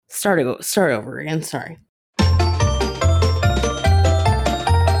start over again. Sorry.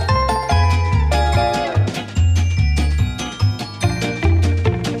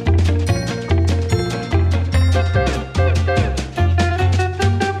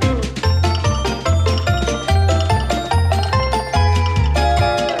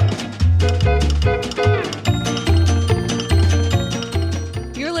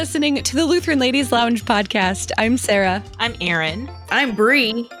 Listening to the Lutheran Ladies Lounge podcast. I'm Sarah. I'm Erin. I'm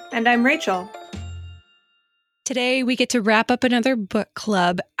Bree. And I'm Rachel. Today we get to wrap up another book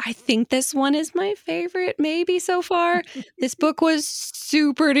club. I think this one is my favorite maybe so far. This book was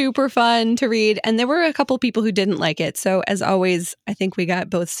super duper fun to read, and there were a couple people who didn't like it. So as always, I think we got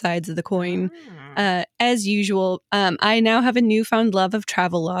both sides of the coin. As usual, I now have a newfound love of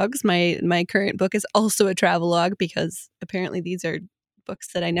travelogues. My current book is also a travelogue because apparently these are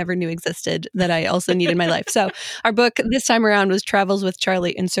books that I never knew existed that I also need in my life. So our book this time around was Travels with Charley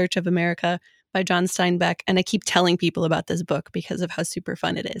in Search of America by John Steinbeck. And I keep telling people about this book because of how super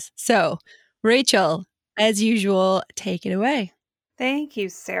fun it is. So Rachel, as usual, take it away. Thank you,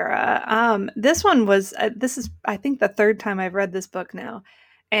 Sarah. This one was, this is, I think, the third time I've read this book now.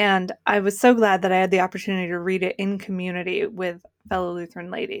 And I was so glad that I had the opportunity to read it in community with fellow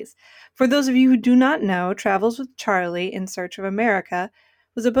Lutheran ladies. For those of you who do not know, Travels with Charley in Search of America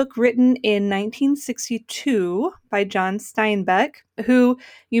was a book written in 1962 by John Steinbeck, who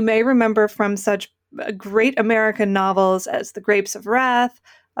you may remember from such great American novels as The Grapes of Wrath,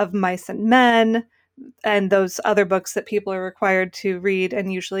 Of Mice and Men, and those other books that people are required to read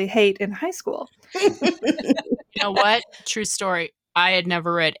and usually hate in high school. You know what? True story. I had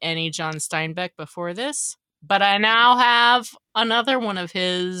never read any John Steinbeck before this, but I now have another one of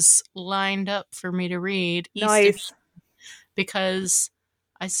his lined up for me to read. Nice. Because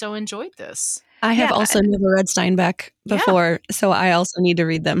I so enjoyed this. I have also never read Steinbeck before, so I also need to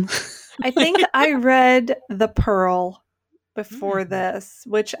read them. I think I read The Pearl before this,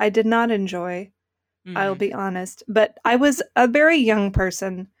 which I did not enjoy, I'll be honest. But I was a very young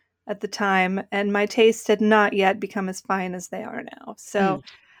person at the time, and my tastes had not yet become as fine as they are now. So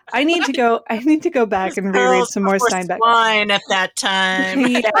I need to go back and reread some more Steinbeck. Wine at that time.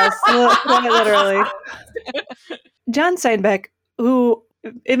 Yes, quite literally. John Steinbeck, who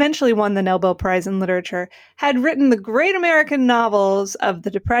eventually won the Nobel Prize in Literature, had written the great American novels of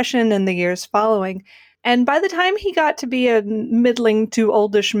the Depression and the years following. And by the time he got to be a middling to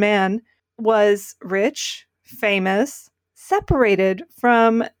oldish man, was rich, famous, separated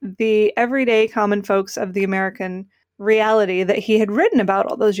from the everyday common folks of the American reality that he had written about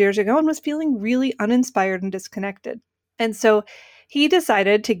all those years ago, and was feeling really uninspired and disconnected. And so he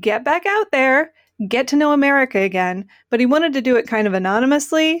decided to get back out there, get to know America again, but he wanted to do it kind of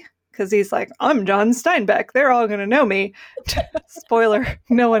anonymously because he's like, I'm John Steinbeck. They're all going to know me. Spoiler,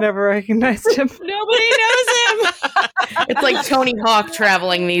 no one ever recognized him. Nobody knows him. It's like Tony Hawk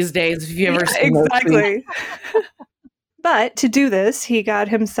traveling these days. If you ever seen exactly. But to do this, he got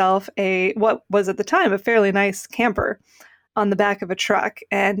himself what was at the time a fairly nice camper on the back of a truck.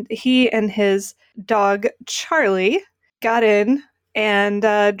 And he and his dog, Charley, got in and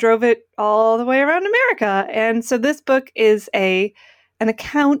drove it all the way around America. And so this book is an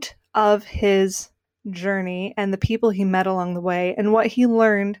account of his journey and the people he met along the way and what he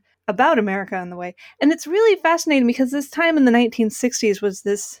learned about America on the way. And it's really fascinating because this time in the 1960s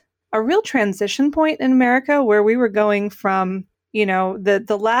was a real transition point in America where we were going from,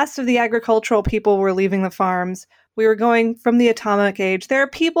 the last of the agricultural people were leaving the farms. We were going from the atomic age. There are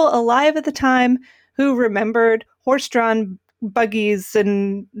people alive at the time who remembered horse-drawn buggies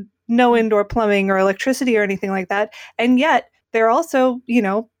and no indoor plumbing or electricity or anything like that. And yet there are also,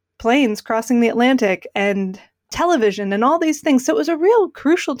 planes crossing the Atlantic and television and all these things. So it was a real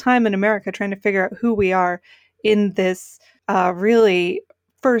crucial time in America trying to figure out who we are in this really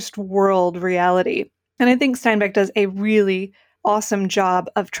first world reality. And I think Steinbeck does a really awesome job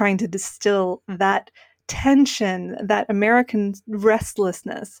of trying to distill that tension, that American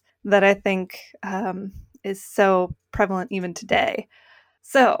restlessness that I think is so prevalent even today.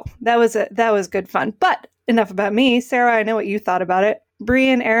 So that was good fun. But enough about me. Sarah, I know what you thought about it. Bree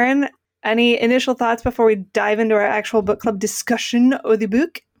and Erin, any initial thoughts before we dive into our actual book club discussion of the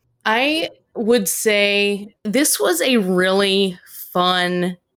book? I would say this was a really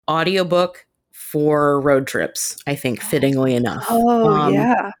fun audiobook for road trips, I think, fittingly enough.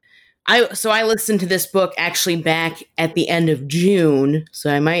 Yeah. I listened to this book actually back at the end of June,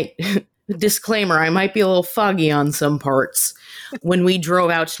 so I might disclaimer, I might be a little foggy on some parts when we drove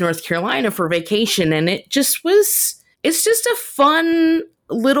out to North Carolina for vacation, and it's just a fun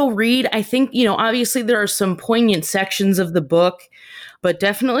little read. I think, obviously there are some poignant sections of the book but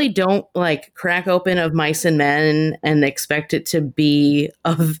definitely don't like crack open Of Mice and Men and expect it to be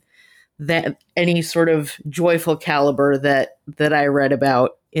of that any sort of joyful caliber that I read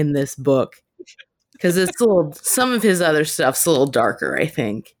about in this book. Because it's some of his other stuff's a little darker, I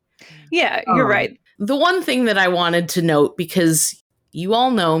think. Yeah, you're right. The one thing that I wanted to note, because you all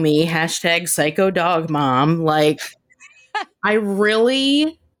know me, hashtag psycho dog mom, like I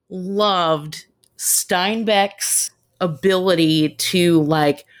really loved Steinbeck's ability to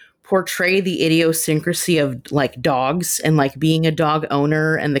like portray the idiosyncrasy of like dogs and like being a dog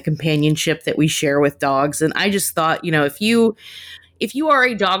owner and the companionship that we share with dogs. And I just thought, you know, if you are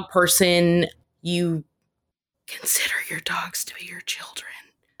a dog person, you consider your dogs to be your children.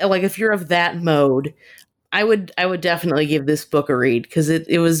 Like if you're of that mode, I would definitely give this book a read, because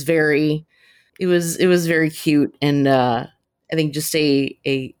it was very cute, and I think just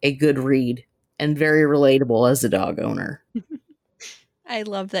a good read and very relatable as a dog owner. I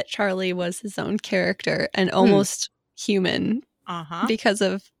love that Charley was his own character and almost human because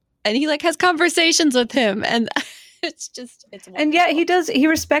of, and he like has conversations with him, and it's wonderful. And yet he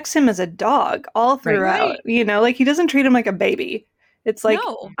respects him as a dog all throughout. Right. You know, like he doesn't treat him like a baby. It's like,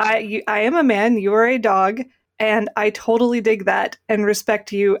 no. I am a man, you are a dog, and I totally dig that and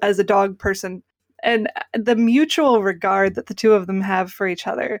respect you as a dog person. And the mutual regard that the two of them have for each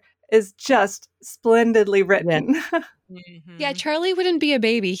other is just splendidly written. Yeah. Yeah, Charley wouldn't be a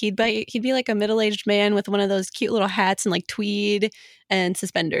baby. He'd be like a middle-aged man with one of those cute little hats and like tweed and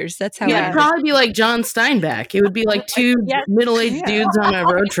suspenders. That's how. Yeah, it'd probably be like John Steinbeck. It would be like two middle-aged dudes on a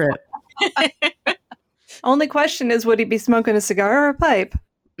road trip. Only question is, would he be smoking a cigar or a pipe?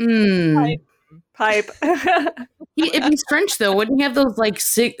 Pipe. It'd be French though. Wouldn't he have those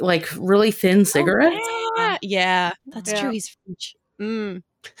like really thin cigarettes? Yeah, that's true. He's French.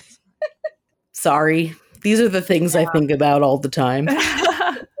 Sorry. These are the things I think about all the time.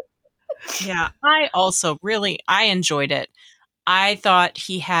 Yeah, I also I enjoyed it. I thought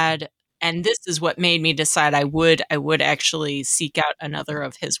he had, and this is what made me decide I would actually seek out another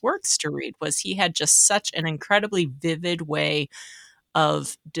of his works to read, was he had just such an incredibly vivid way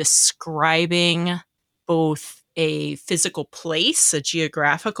of describing both a physical place, a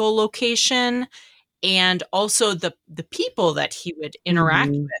geographical location, and also the people that he would interact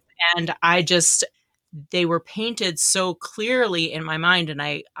with. And they were painted so clearly in my mind, and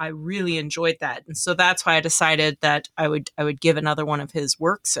I really enjoyed that. And so that's why I decided that I would give another one of his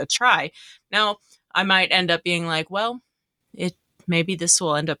works a try. Now, I might end up being like, well, maybe this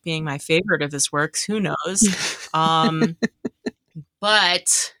will end up being my favorite of his works. Who knows?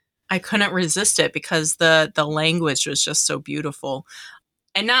 But I couldn't resist it because the language was just so beautiful.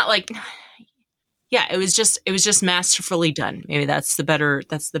 And not like, yeah, it was just masterfully done. Maybe that's the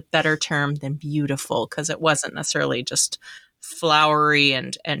better term than beautiful, because it wasn't necessarily just flowery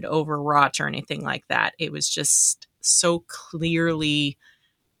and overwrought or anything like that. It was just so clearly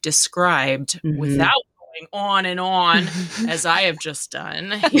described without going on and on as I have just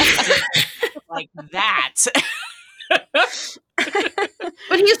done. Like that.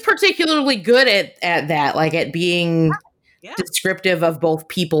 But he's particularly good at that, like at being descriptive of both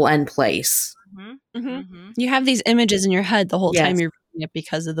people and place. You have these images in your head the whole time you're reading it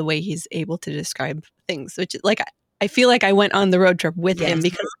because of the way he's able to describe things, which is like, I feel like I went on the road trip with him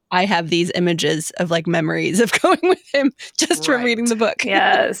because I have these images of like memories of going with him just from reading the book.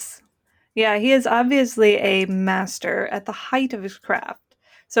 Yes. Yeah, he is obviously a master at the height of his craft.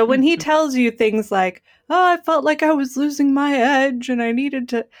 So when he tells you things like, oh, I felt like I was losing my edge and I needed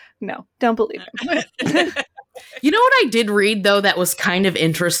to... No, don't believe him. You know what I did read, though, that was kind of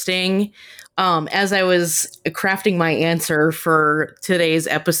interesting? As I was crafting my answer for today's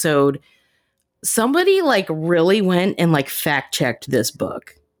episode, somebody like really went and like fact checked this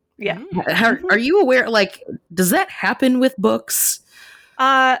book. Yeah. Are you aware? Like, does that happen with books?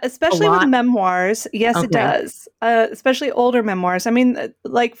 Especially with memoirs. Yes, it does. Especially older memoirs. I mean,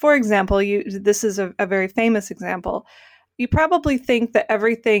 like, for example, this is a very famous example. You probably think that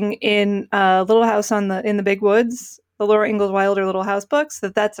everything in Little House in the Big Woods, the Laura Ingalls Wilder Little House books,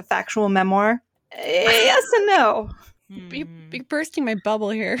 that's a factual memoir. Yes and no. You're bursting my bubble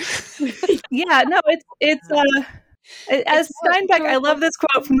here. Yeah, no, it's as Steinbeck, I love this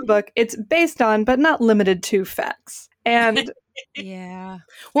quote from the book. It's based on, but not limited to, facts. And yeah.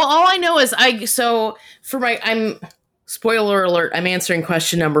 Well, all I know is I'm spoiler alert, I'm answering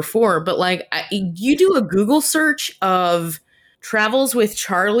question number 4, but like you do a Google search of travels with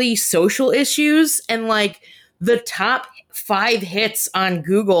Charley social issues, and like the top 5 hits on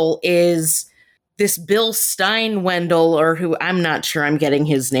Google is this Bill Steinwendel, or who, I'm not sure I'm getting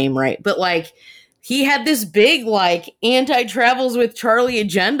his name right, but like he had this big, like, anti-travels with Charley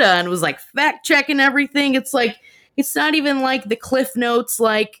agenda and was, like, fact-checking everything. It's like, it's not even like the Cliff Notes,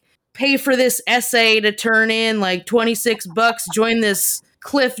 like, pay for this essay to turn in, like, $26, join this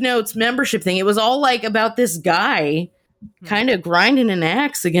Cliff Notes membership thing. It was all, like, about this guy kind of grinding an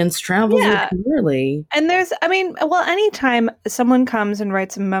axe against Travels with Charley. And there's, I mean, well, anytime someone comes and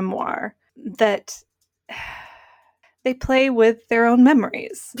writes a memoir that they play with their own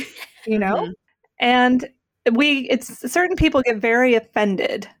memories, you know? And certain people get very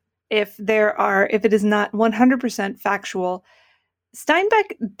offended if it is not 100% factual.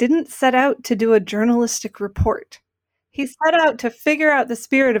 Steinbeck didn't set out to do a journalistic report. He set out to figure out the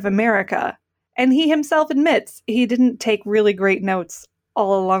spirit of America. And he himself admits he didn't take really great notes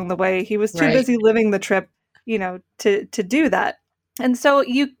all along the way. He was too busy living the trip, to do that. And so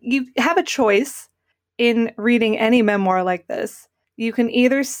you have a choice in reading any memoir like this. You can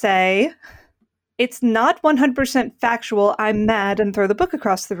either say, it's not 100% factual, I'm mad, and throw the book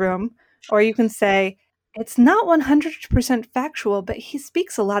across the room. Or you can say, it's not 100% factual, but he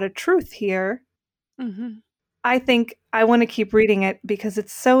speaks a lot of truth here. Mm-hmm. I think I want to keep reading it because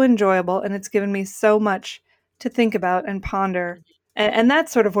it's so enjoyable and it's given me so much to think about and ponder. And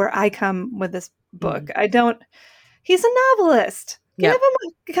that's sort of where I come with this book. He's a novelist. Cut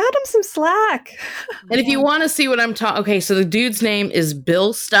him some slack. And if you want to see what I'm talking, okay, so the dude's name is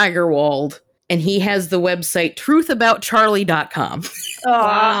Bill Steigerwald, and he has the website truthaboutcharley.com.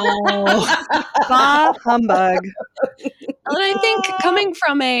 Oh, bah humbug. And I think coming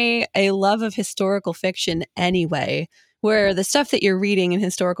from a love of historical fiction anyway, where the stuff that you're reading in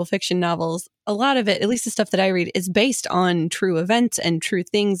historical fiction novels, a lot of it, at least the stuff that I read, is based on true events and true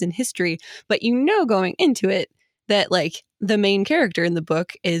things in history. But going into it that like the main character in the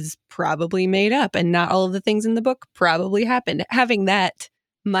book is probably made up and not all of the things in the book probably happened. Having that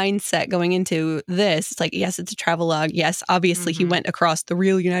mindset going into this, it's like, yes, it's a travelogue. Yes, obviously he went across the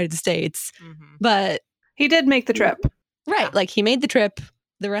real United States, but he did make the trip. Right. Like he made the trip.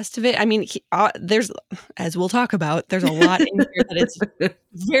 The rest of it, I mean, there's, as we'll talk about, there's a lot in here that it's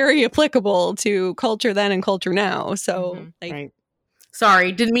very applicable to culture then and culture now. So,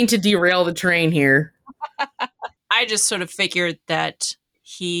 Sorry, didn't mean to derail the train here. I just sort of figured that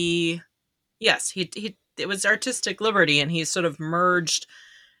it was artistic liberty, and he sort of merged.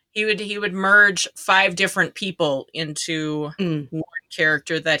 He would merge 5 different people into one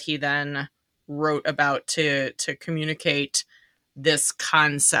character that he then wrote about to communicate this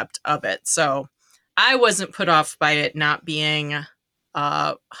concept of it. So I wasn't put off by it not being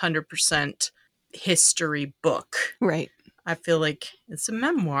a 100% history book. Right. I feel like it's a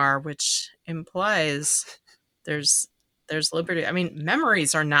memoir, which implies there's liberty. I mean,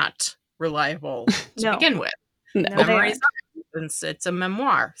 memories are not reliable to begin with. No, memories it's a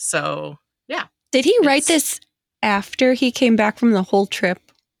memoir. So yeah. Did he write this after he came back from the whole trip?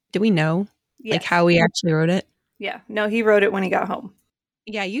 Do we know? Yes. Like how he actually wrote it? Yeah. No, he wrote it when he got home.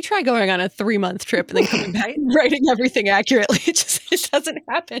 Yeah, you try going on a 3-month trip and then coming back and writing everything accurately. It doesn't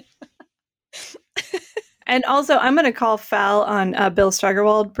happen. And also, I'm going to call foul on Bill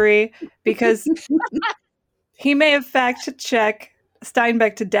Steigerwald, Brie, because he may have fact-checked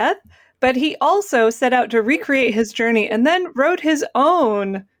Steinbeck to death, but he also set out to recreate his journey and then wrote his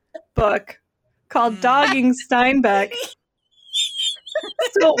own book called Dogging Steinbeck.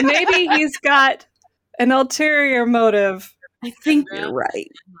 So maybe he's got an ulterior motive. I think you're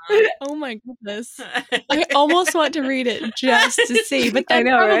right. Oh my goodness. I almost want to read it just to see, but that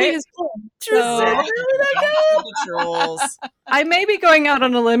right? is cool. So. I may be going out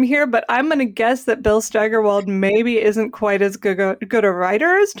on a limb here, but I'm going to guess that Bill Steigerwald maybe isn't quite as good a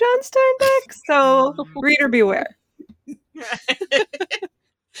writer as John Steinbeck. So reader beware.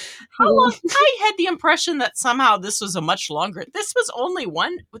 How long? I had the impression that somehow this was a much longer. This was only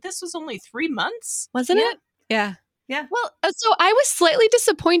 3 months, wasn't it? Yeah. Yeah. Well, so I was slightly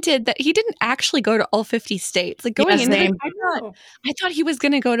disappointed that he didn't actually go to all 50 states. Like going into it, I thought he was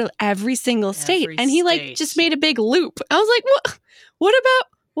going to go to every single state, and he like just made a big loop. I was like, what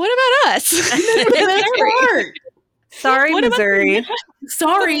about us? Sorry, Missouri.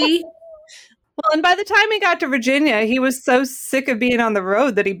 Sorry. Well, and by the time he got to Virginia, he was so sick of being on the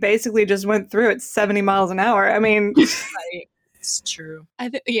road that he basically just went through at 70 miles an hour. I mean, it's true.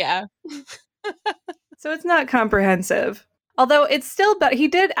 Yeah. So it's not comprehensive. Although it's still, but he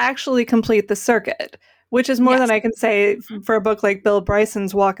did actually complete the circuit, which is more than I can say for a book like Bill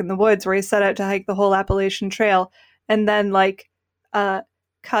Bryson's Walk in the Woods, where he set out to hike the whole Appalachian Trail and then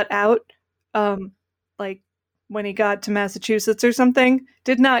cut out like when he got to Massachusetts or something,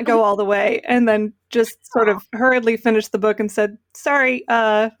 did not go all the way, and then just sort of hurriedly finished the book and said, sorry,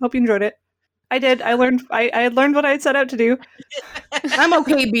 hope you enjoyed it. I did. I learned what I had set out to do. I'm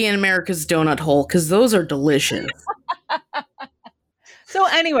okay being America's donut hole because those are delicious. So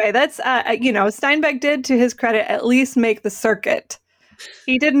anyway, that's Steinbeck did, to his credit, at least make the circuit.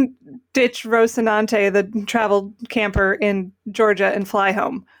 He didn't ditch Rocinante, the travel camper in Georgia, and fly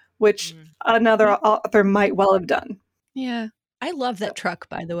home, which another author might well have done. Yeah. I love that truck,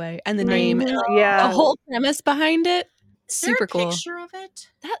 by the way, and the name. Yeah. The whole premise behind it. Super cool. Is there a picture of it?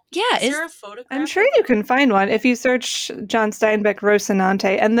 Is there a photograph? I'm sure you can find one if you search John Steinbeck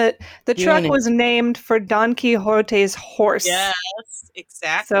Rocinante. And the truck was named for Don Quixote's horse. Yes,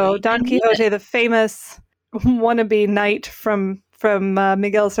 exactly. So Don Quixote, the famous wannabe knight from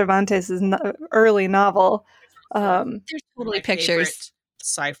Miguel Cervantes' early novel. There's totally pictures.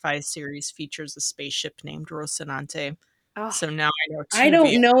 Sci-fi series features a spaceship named Rocinante. Oh. So now I know. I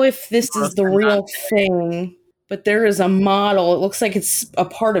don't know if this is the real thing, but there is a model. It looks like it's a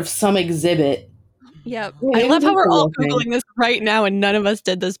part of some exhibit. Yeah. I love how we're all Googling this right now and none of us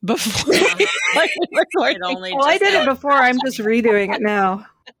did this before. I did it before. I'm just redoing it now.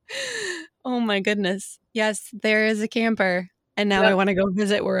 Oh my goodness. Yes, there is a camper. And now I want to go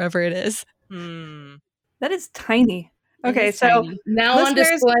visit wherever it is. That is tiny. Okay, so now on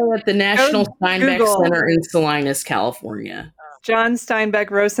display at the National Steinbeck Center in Salinas, California. John Steinbeck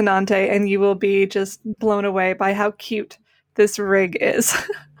Rocinante, and you will be just blown away by how cute this rig is.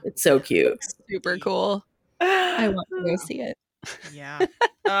 It's so cute. Super cool. I want to go see it. Yeah.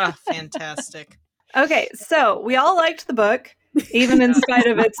 Fantastic. Okay, so we all liked the book, even in spite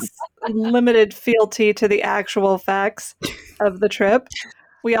of its limited fealty to the actual facts of the trip.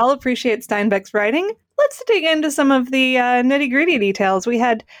 We all appreciate Steinbeck's writing. Let's dig into some of the nitty-gritty details. We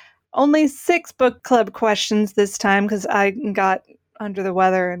had only 6 book club questions this time because I got under the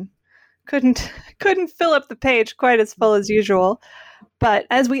weather and couldn't fill up the page quite as full as usual. But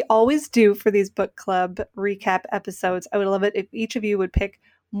as we always do for these book club recap episodes, I would love it if each of you would pick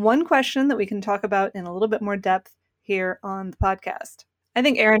one question that we can talk about in a little bit more depth here on the podcast. I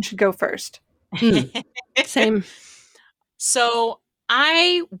think Erin should go first. Same. So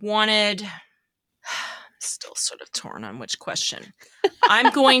I wanted... Still sort of torn on which question. I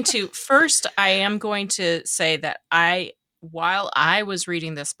am going to say that while I was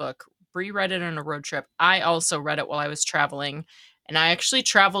reading this book, Bree read it on a road trip. I also read it while I was traveling. And I actually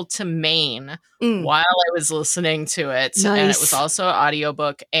traveled to Maine while I was listening to it. Nice. And it was also an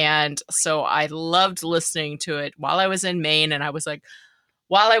audiobook. And so I loved listening to it while I was in Maine. And I was like,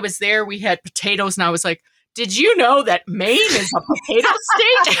 while I was there, we had potatoes. And I was like, did you know that Maine is a potato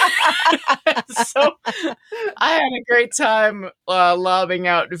state? So I had a great time lobbing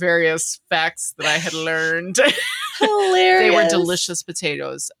out various facts that I had learned. Hilarious. They were delicious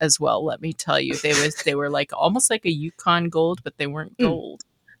potatoes as well, let me tell you. They were like almost like a Yukon Gold, but they weren't gold.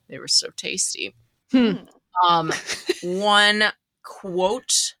 They were so tasty. One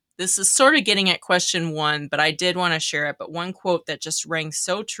quote. This is sort of getting at question 1, but I did want to share it. But one quote that just rang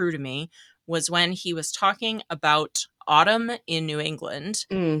so true to me was when he was talking about autumn in New England,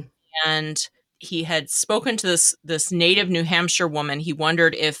 and he had spoken to this native New Hampshire woman. He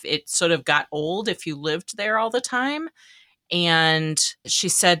wondered if it sort of got old if you lived there all the time. And she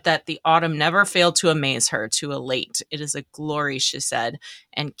said that the autumn never failed to amaze her, to elate. It is a glory, she said,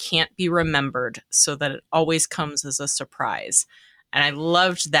 and can't be remembered, so that it always comes as a surprise. And I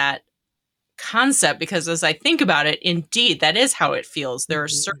loved that concept because as I think about it, indeed, that is how it feels. There are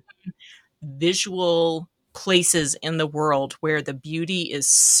certain visual places in the world where the beauty is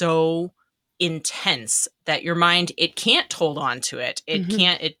so intense that your mind, it can't hold on to it. It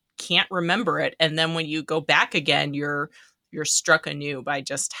can't remember it. And then when you go back again, you're struck anew by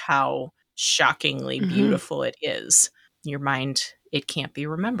just how shockingly beautiful it is. Your mind, it can't be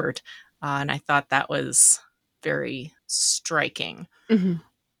remembered. And I thought that was very striking.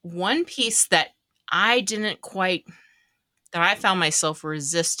 One piece that I found myself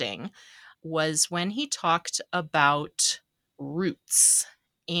resisting was when he talked about roots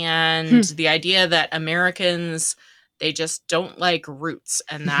and the idea that Americans, they just don't like roots.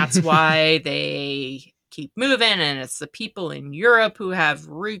 And that's why they keep moving. And it's the people in Europe who have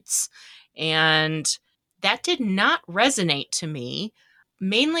roots. And that did not resonate to me,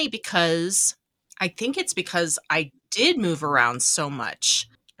 mainly because I think it's because I did move around so much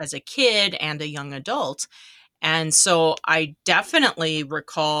as a kid and a young adult. And so I definitely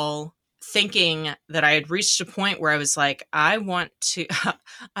recall thinking that I had reached a point where I was like, I want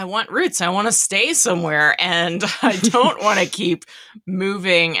roots. I want to stay somewhere. And I don't want to keep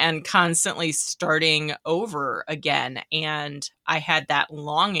moving and constantly starting over again. And I had that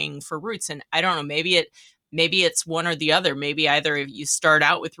longing for roots. And I don't know, maybe maybe it's one or the other. Maybe either you start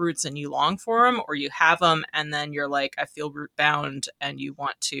out with roots and you long for them, or you have them and then you're like, I feel root bound, and you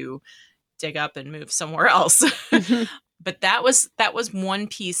want to dig up and move somewhere else. But that was one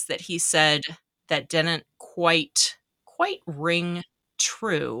piece that he said that didn't quite ring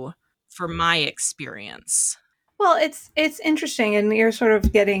true for my experience. Well, it's interesting, and you're sort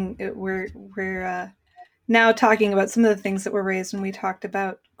of getting we're now talking about some of the things that were raised when we talked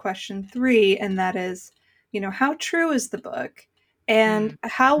about question 3, and that is, how true is the book, and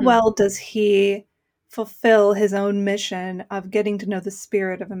how well does he fulfill his own mission of getting to know the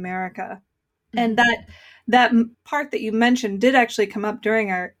spirit of America? And that part that you mentioned did actually come up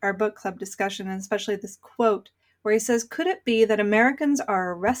during our book club discussion, and especially this quote where he says, "Could it be that Americans are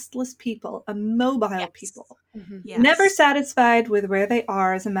a restless people, a mobile people, never satisfied with where they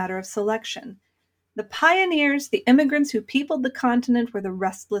are as a matter of selection? The pioneers, the immigrants who peopled the continent were the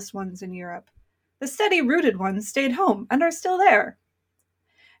restless ones in Europe. The steady-rooted ones stayed home and are still there."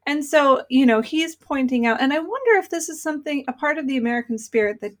 And so, he's pointing out, and I wonder if this is a part of the American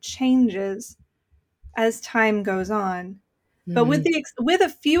spirit that changes as time goes on. But with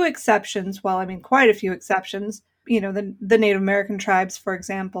a few exceptions, quite a few exceptions, the Native American tribes, for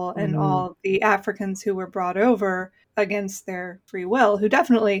example, and all the Africans who were brought over against their free will, who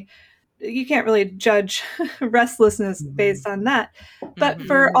definitely, you can't really judge restlessness based on that. But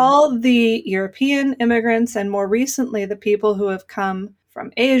for all the European immigrants, and more recently, the people who have come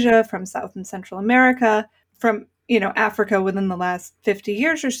from Asia, from South and Central America, from Africa within the last 50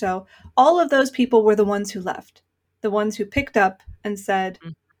 years or so, all of those people were the ones who left, the ones who picked up and said,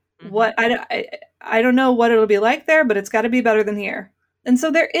 "What I don't know what it'll be like there, but it's got to be better than here." And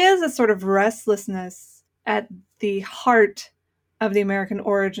so there is a sort of restlessness at the heart of the American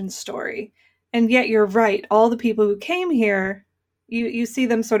origin story. And yet you're right, all the people who came here, you see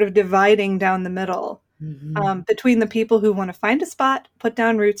them sort of dividing down the middle between the people who want to find a spot, put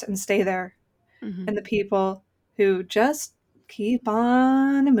down roots, and stay there, and the people who just keep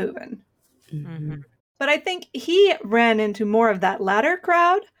on moving. But I think he ran into more of that latter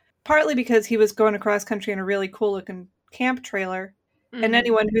crowd, partly because he was going across country in a really cool looking camp trailer. And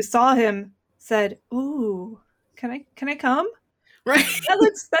anyone who saw him said, "Ooh, can I come?" Right.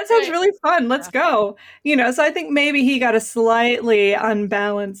 That sounds really fun. Let's go. So I think maybe he got a slightly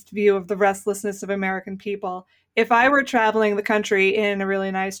unbalanced view of the restlessness of American people. If I were traveling the country in a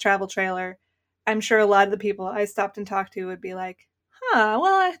really nice travel trailer, I'm sure a lot of the people I stopped and talked to would be like, well,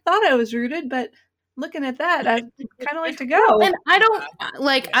 I thought I was rooted, but looking at that, I'd kind of like to go. And I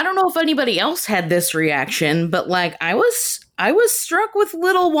don't know if anybody else had this reaction, but I was struck with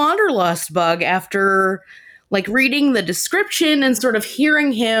little wanderlust bug after reading the description and sort of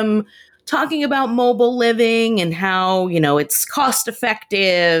hearing him talking about mobile living and how, it's cost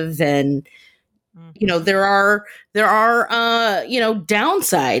effective, and there are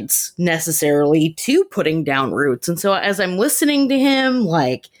downsides necessarily to putting down roots. And so as I'm listening to him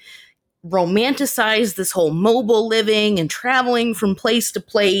romanticize this whole mobile living and traveling from place to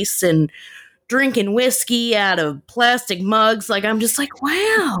place and drinking whiskey out of plastic mugs, I'm just like,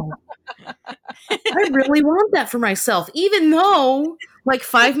 wow, I really want that for myself. Even though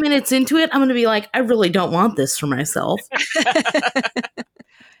 5 minutes into it, I'm going to be like, I really don't want this for myself.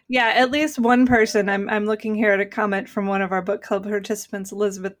 Yeah, at least one person. I'm looking here at a comment from one of our book club participants,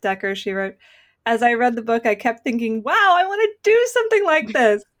 Elizabeth Decker. She wrote, "As I read the book, I kept thinking, wow, I want to do something like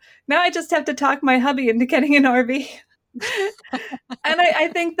this. Now I just have to talk my hubby into getting an RV." And I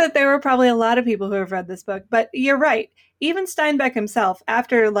think that there were probably a lot of people who have read this book, but you're right. Even Steinbeck himself,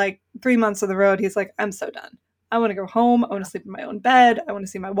 after 3 months of the road, he's like, "I'm so done. I want to go home. I want to sleep in my own bed. I want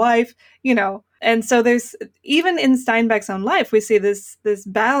to see my wife," And so there's, even in Steinbeck's own life, we see this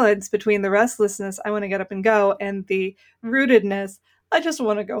balance between the restlessness, I want to get up and go, and the rootedness, I just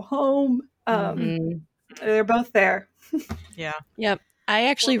want to go home. They're both there. Yeah. Yep. I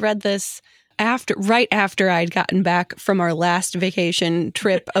actually read this right after I'd gotten back from our last vacation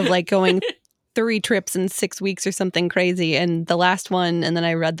trip of going 3 trips in 6 weeks or something crazy, and the last one, and then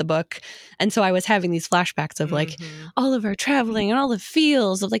I read the book, and so I was having these flashbacks of all of our traveling and all the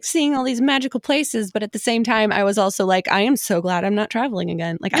feels of seeing all these magical places, but at the same time I was also I am so glad I'm not traveling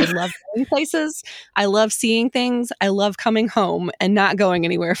again. I love going places, I love seeing things, I love coming home and not going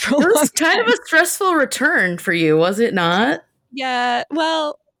anywhere for a long time. It was kind of a stressful return for you, was it not? Yeah,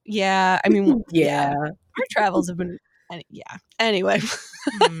 well, yeah, I mean, yeah, our travels have been, yeah, anyway.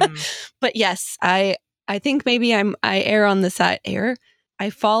 But yes, I think maybe I'm more on the side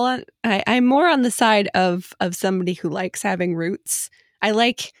of somebody who likes having roots. I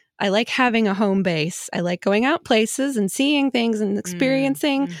like I like having a home base. I like going out places and seeing things and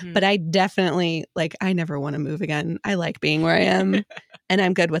experiencing, but I definitely, like, I never want to move again. I like being where I am, and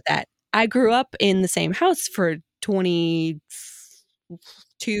I'm good with that. I grew up in the same house for 21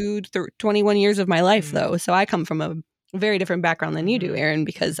 years of my life, though. So I come from a very different background than you do, Erin,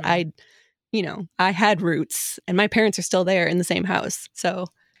 because I had roots, and my parents are still there in the same house. So,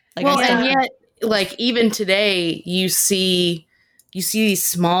 like, and yet, like, even today, you see these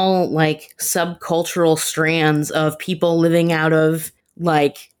small, like, subcultural strands of people living out of,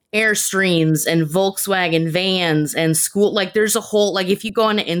 like, Airstreams and Volkswagen vans and school. Like, there's a whole, like, if you go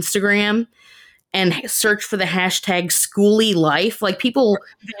onto Instagram and search for the hashtag schooly life, like, people,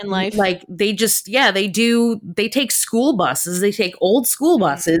 van life, like, they just, they take school buses, they take old school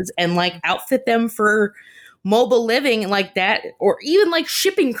buses and, like, outfit them for mobile living like that, or even like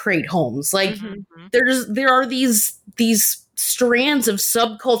shipping crate homes. Like, there are these strands of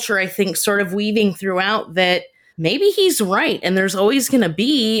subculture, I think, sort of weaving throughout that maybe he's right. And there's always going to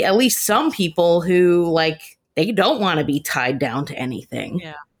be at least some people who, like, they don't want to be tied down to anything.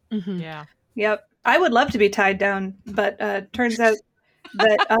 Yeah. Yeah. Yep. I would love to be tied down, but turns out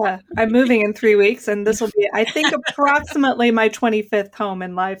that I'm moving in 3 weeks, and this will be, I think, approximately my 25th home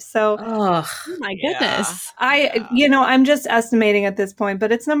in life. So, oh my goodness. I'm just estimating at this point,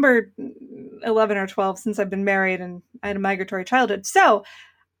 but it's number 11 or 12 since I've been married, and I had a migratory childhood. So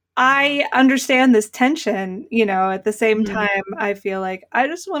I understand this tension, at the same time, I feel like I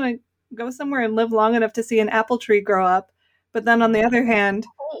just want to go somewhere and live long enough to see an apple tree grow up. But then on the other hand,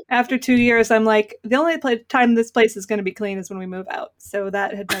 after 2 years, I'm like, the only time this place is going to be clean is when we move out. So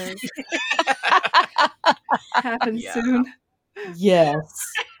that had better happen soon.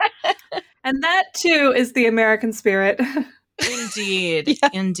 Yes. And that, too, is the American spirit. Indeed. Yeah.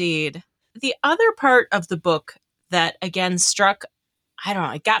 Indeed. The other part of the book that, again, struck, I don't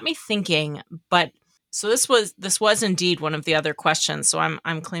know, it got me thinking, but so this was indeed one of the other questions. So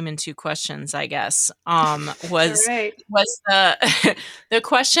I'm claiming 2 questions, I guess. Was the the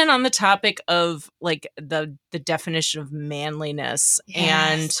question on the topic of, like, the definition of manliness.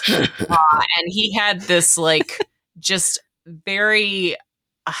 Yes. And he had this, like, just very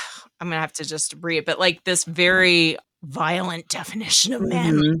I'm gonna have to just read, but, like, this very violent definition of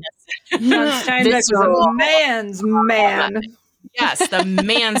manliness. Steinbeck was a man's man. Yes, the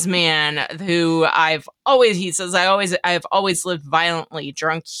man's man who I've always lived violently,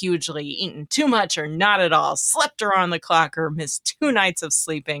 drunk hugely, eaten too much or not at all, slept around the clock or missed 2 nights of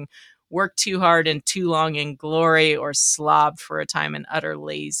sleeping, worked too hard and too long in glory, or slobbed for a time in utter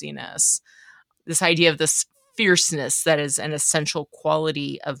laziness. This idea of this fierceness that is an essential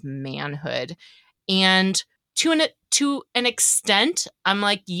quality of manhood. And to an extent, I'm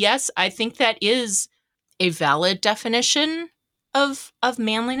like, yes, I think that is a valid definition of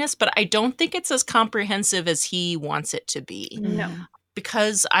manliness, but I don't think it's as comprehensive as he wants it to be. No.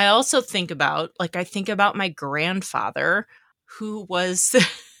 Because I also think about my grandfather, who was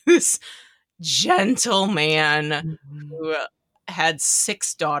this gentleman who had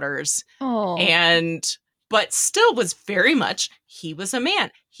 6 daughters, but still was very much, he was a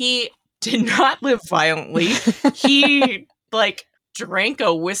man. He did not live violently. He, like, drank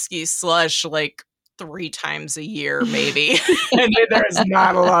a whiskey slush, like, 3 times a year, maybe. And there's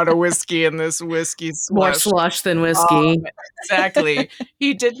not a lot of whiskey in this whiskey slush. More slush than whiskey. Exactly.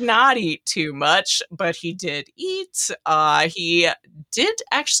 He did not eat too much, but he did eat. He did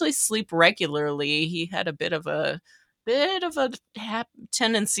actually sleep regularly. He had a bit of a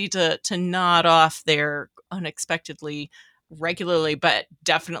tendency to nod off there unexpectedly regularly, but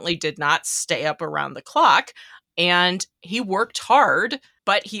definitely did not stay up around the clock. And he worked hard,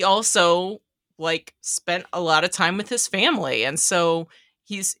 but he also, like, spent a lot of time with his family. And so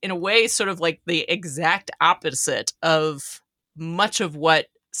he's, in a way, sort of like the exact opposite of much of what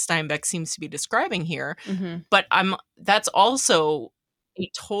Steinbeck seems to be describing here. But that's also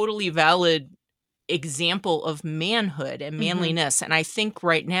a totally valid example of manhood and manliness. And I think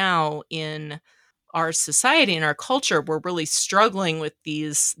right now in our society and our culture, we're really struggling with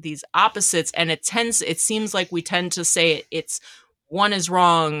these opposites. And it seems like we tend to say it's one is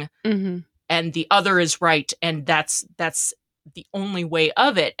wrong and the other is right, and that's the only way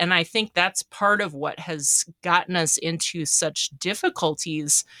of it. And I think that's part of what has gotten us into such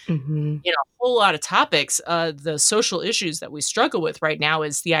difficulties in a whole lot of topics. The social issues that we struggle with right now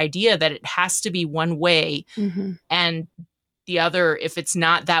is the idea that it has to be one way, and the other, if it's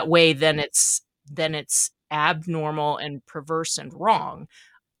not that way, then it's abnormal and perverse and wrong.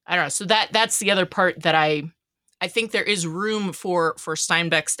 I don't know. So that's the other part that I think there is room for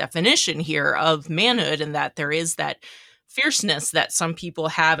Steinbeck's definition here of manhood, and that there is that fierceness that some people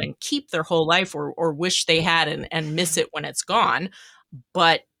have and keep their whole life or wish they had and miss it when it's gone.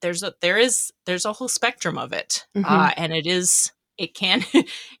 But there's a whole spectrum of it. And it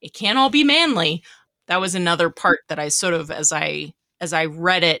can all be manly. That was another part that I sort of, as I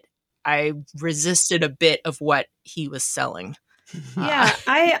read it, I resisted a bit of what he was selling. Yeah,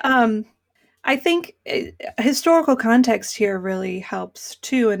 I think historical context here really helps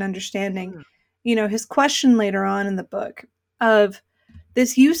too in understanding, his question later on in the book of,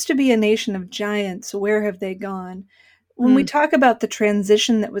 this used to be a nation of giants, where have they gone? When we talk about the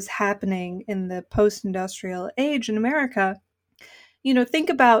transition that was happening in the post-industrial age in America, think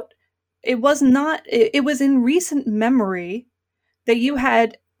about, it was in recent memory that you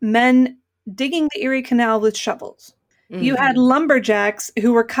had men digging the Erie Canal with shovels. You had lumberjacks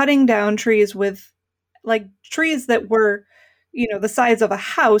who were cutting down trees with, like, trees that were, the size of a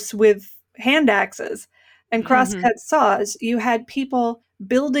house with hand axes and crosscut saws. You had people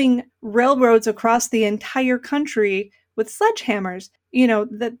building railroads across the entire country with sledgehammers.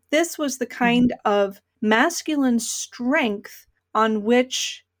 That this was the kind of masculine strength on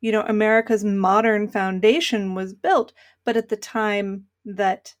which, America's modern foundation was built. But at the time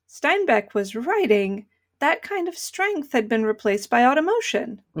that Steinbeck was writing, that kind of strength had been replaced by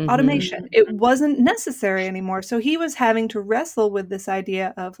automation. It wasn't necessary anymore. So he was having to wrestle with this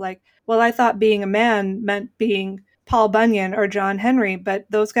idea of, like, well, I thought being a man meant being Paul Bunyan or John Henry, but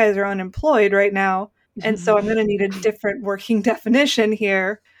those guys are unemployed right now. And so I'm going to need a different working definition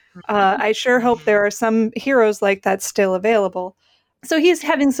here. I sure hope there are some heroes like that still available. So he's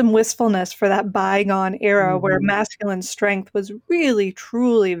having some wistfulness for that bygone era where masculine strength was really,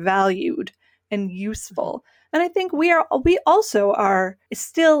 truly valued and useful. And I think we also are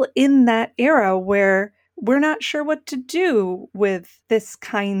still in that era where we're not sure what to do with this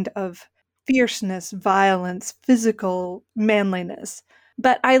kind of fierceness, violence, physical manliness.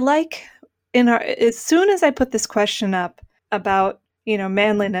 But I like, as soon as I put this question up about,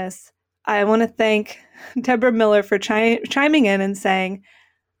 manliness, I want to thank Deborah Miller for chiming in and saying,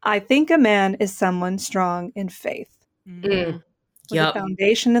 I think a man is someone strong in faith. With the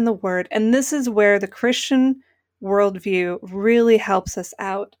foundation in the word. And this is where the Christian worldview really helps us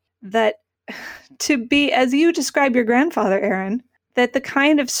out. That to be, as you describe your grandfather, Aaron, that the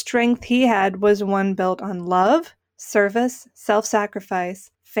kind of strength he had was one built on love, service,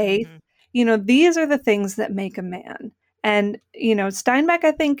 self-sacrifice, faith. These are the things that make a man. And, Steinbeck,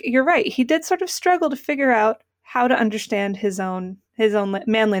 I think you're right. He did sort of struggle to figure out how to understand his own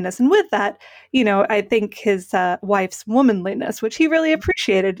manliness. And with that, I think his wife's womanliness, which he really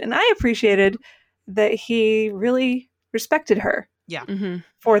appreciated. And I appreciated that he really respected her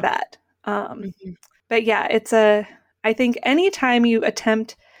for that. But yeah, I think anytime you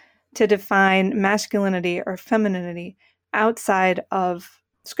attempt to define masculinity or femininity outside of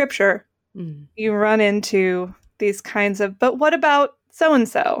scripture, you run into these kinds of, but what about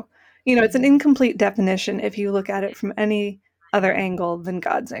so-and-so? It's an incomplete definition if you look at it from any other angle than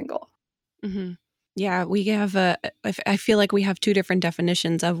God's angle. Yeah, we have I feel like we have two different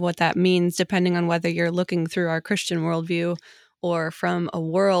definitions of what that means, depending on whether you're looking through our Christian worldview or from a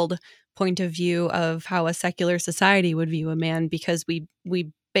world point of view of how a secular society would view a man, because we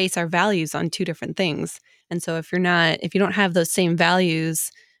base our values on two different things. And so if you don't have those same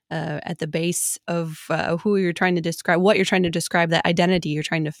values at the base of who you're trying to describe, what you're trying to describe, that identity you're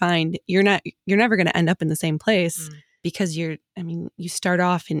trying to find, you're never going to end up in the same place because you start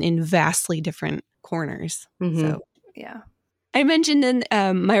off in vastly different corners. So yeah, I mentioned in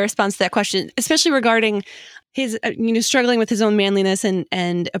my response to that question, especially regarding his struggling with his own manliness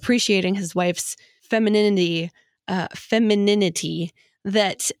and appreciating his wife's femininity,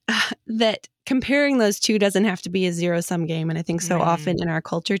 that comparing those two doesn't have to be a zero-sum game. And I think so often in our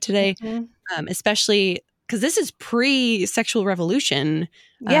culture today, especially because this is pre-sexual revolution,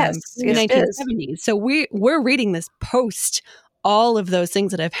 yes, the 1970s. So we're reading this post all of those things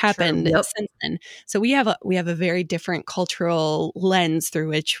that have happened since then. So we have a very different cultural lens through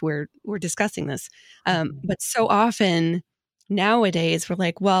which we're discussing this. But so often nowadays we're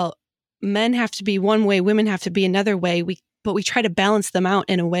like, well, men have to be one way, women have to be another way. But we try to balance them out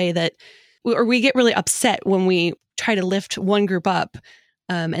in a way that, or we get really upset when we try to lift one group up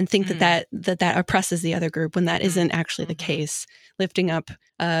and think that oppresses the other group, when that isn't actually the case. Lifting up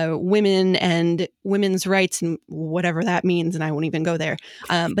women and women's rights and whatever that means, and I won't even go there.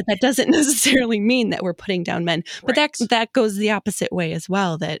 But that doesn't necessarily mean that we're putting down men. But that goes the opposite way as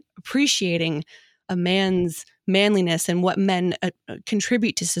well, that appreciating a man's manliness and what men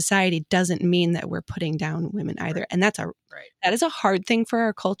contribute to society doesn't mean that we're putting down women either. And that is a hard thing for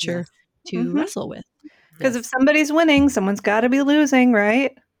our culture to wrestle with. Because if somebody's winning, someone's got to be losing,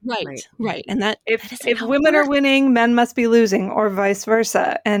 right? Right. And that If isn't how it women are works. winning, men must be losing, or vice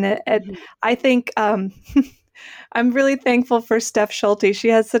versa. And I think I'm really thankful for Steph Schulte. She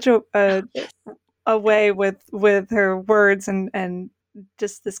has such a way with her words and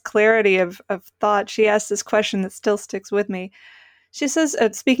just this clarity of thought. She asked this question that still sticks with me. She says,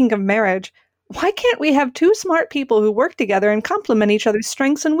 speaking of marriage, why can't we have two smart people who work together and complement each other's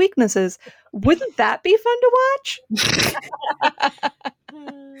strengths and weaknesses? Wouldn't that be fun to watch?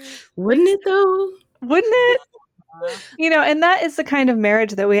 Wouldn't it though? Wouldn't it? And that is the kind of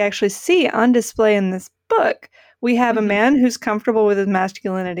marriage that we actually see on display in this book. We have a man who's comfortable with his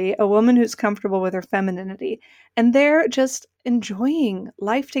masculinity, a woman who's comfortable with her femininity, and they're just enjoying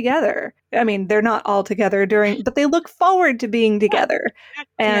life together. I mean, they're not all together but they look forward to being together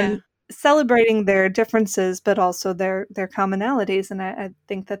and celebrating their differences, but also their commonalities. And I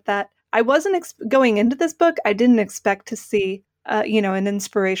think that I wasn't going into this book, I didn't expect to see, an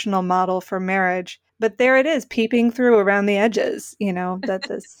inspirational model for marriage. But there it is, peeping through around the edges, that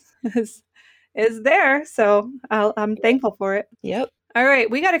this is there. So I'm thankful for it. Yep. All right.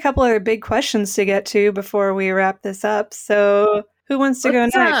 We got a couple other big questions to get to before we wrap this up. So who wants to go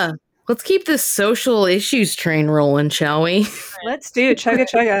next? Let's keep this social issues train rolling, shall we? Let's do chugga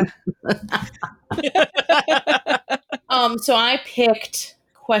chugga. So I picked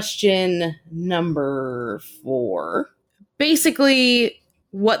question number 4. Basically,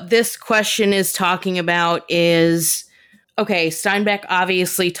 what this question is talking about is, okay, Steinbeck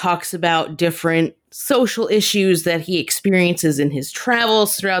obviously talks about different social issues that he experiences in his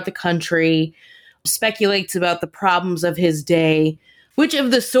travels throughout the country, speculates about the problems of his day. Which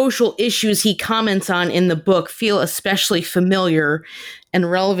of the social issues he comments on in the book feel especially familiar and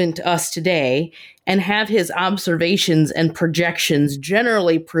relevant to us today, and have his observations and projections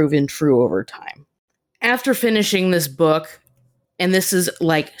generally proven true over time? After finishing this book, and this is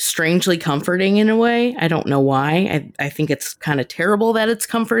like strangely comforting in a way. I don't know why. I think it's kind of terrible that it's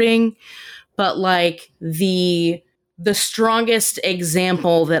comforting. But like the strongest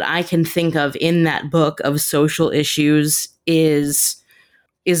example that I can think of in that book of social issues is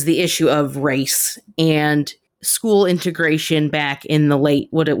the issue of race and school integration back in the late,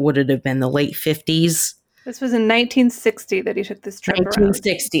 would it have been the late 50s? This was in 1960 that he took this trip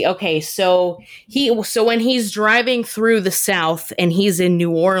 1960. around. Okay, so when he's driving through the South and he's in New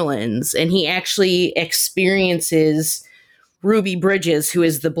Orleans and he actually experiences Ruby Bridges, who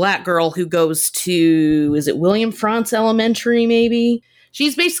is the black girl who goes to, is it William Frantz Elementary maybe?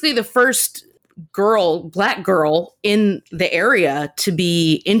 She's basically the first black girl in the area to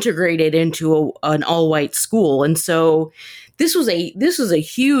be integrated into an all-white school. And so this was a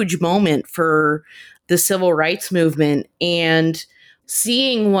huge moment for the civil rights movement, and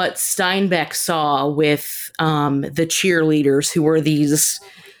seeing what Steinbeck saw with the cheerleaders, who were these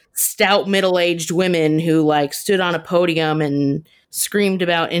stout middle-aged women who like stood on a podium and screamed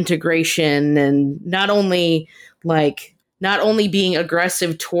about integration, and not only being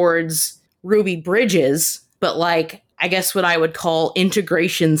aggressive towards Ruby Bridges, but like, I guess what I would call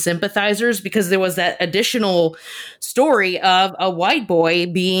integration sympathizers, because there was that additional story of a white boy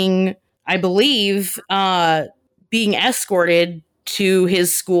being, I believe, being escorted to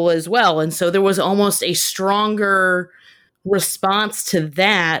his school as well. And so there was almost a stronger response to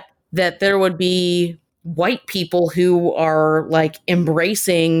that there would be white people who are like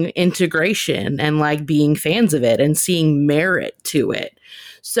embracing integration and like being fans of it and seeing merit to it.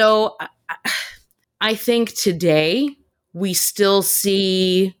 So I think today we still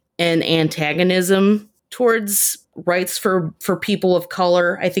see an antagonism towards rights for people of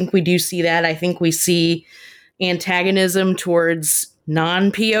color. I think we do see that. I think we see antagonism towards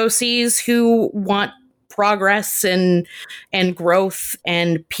non-POCs who want progress and growth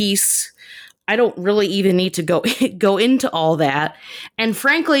and peace. I don't really even need to go into all that. And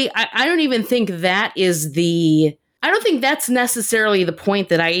frankly, I don't even think I don't think that's necessarily the point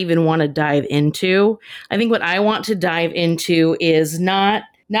that I even want to dive into. I think what I want to dive into is not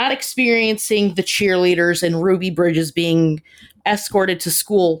experiencing the cheerleaders and Ruby Bridges being escorted to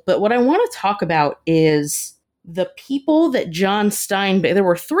school, but what I want to talk about is the people that John Steinbeck, there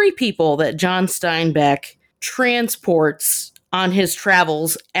were 3 people that John Steinbeck transports on his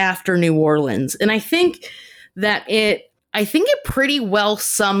travels after New Orleans. And I think it pretty well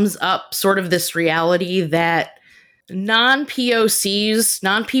sums up sort of this reality that non-POCs,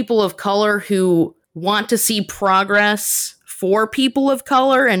 non-people of color who want to see progress for people of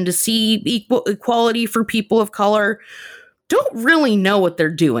color and to see equality for people of color, don't really know what they're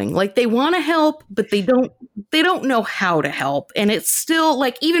doing. Like they want to help, but they don't know how to help. And it's still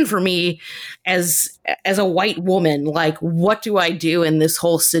like, even for me as a white woman, like what do I do in this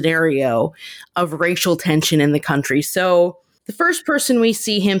whole scenario of racial tension in the country? So the first person we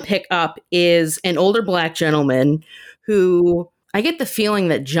see him pick up is an older Black gentleman who I get the feeling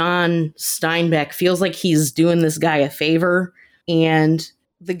that John Steinbeck feels like he's doing this guy a favor. And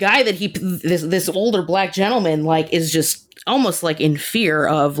the guy that this older Black gentleman, like, is just almost like in fear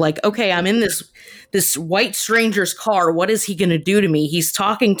of like, okay, I'm in this white stranger's car. What is he going to do to me? He's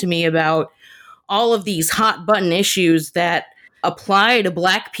talking to me about all of these hot button issues that apply to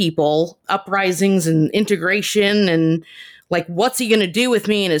Black people, uprisings and integration. And like, what's he going to do with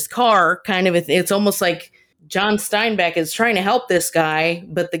me in his car? Kind of, it's almost like John Steinbeck is trying to help this guy,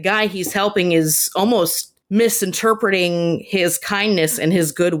 but the guy he's helping is almost misinterpreting his kindness and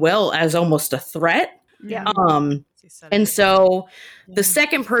his goodwill as almost a threat. Yeah. And so the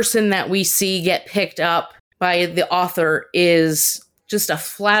second person that we see get picked up by the author is just a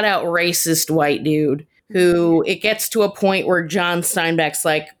flat out racist white dude who it gets to a point where John Steinbeck's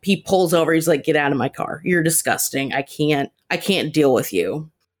like, he pulls over. He's like, get out of my car. You're disgusting. I can't deal with you.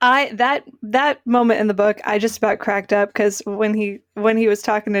 That moment in the book, I just about cracked up because when he was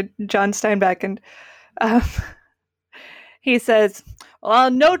talking to John Steinbeck and he says, well,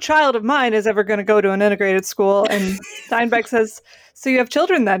 no child of mine is ever going to go to an integrated school. And Steinbeck says, so you have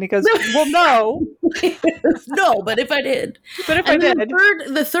children then? He goes, well, no. No, but if I did. But if I did.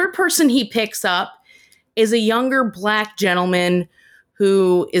 The third person he picks up is a younger Black gentleman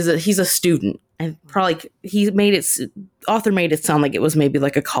who he's a student. And probably author made it sound like it was maybe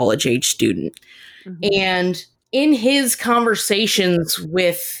like a college age student. Mm-hmm. And in his conversations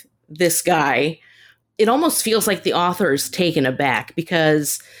with this guy, it almost feels like the author is taken aback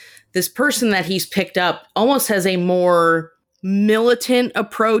because this person that he's picked up almost has a more militant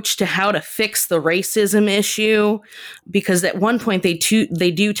approach to how to fix the racism issue. Because at one point they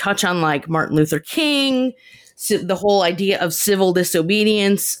do touch on like Martin Luther King, the whole idea of civil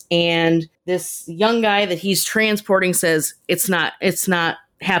disobedience, and this young guy that he's transporting says it's not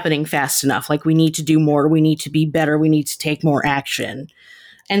happening fast enough. Like we need to do more. We need to be better. We need to take more action.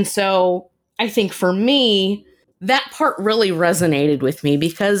 And so I think for me, that part really resonated with me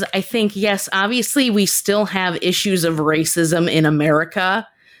because I think, yes, obviously we still have issues of racism in America,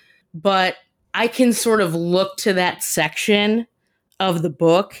 but I can sort of look to that section of the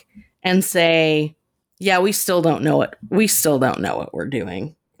book and say, yeah, we still don't know it. We still don't know what we're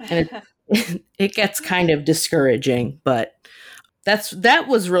doing. And it gets kind of discouraging, but that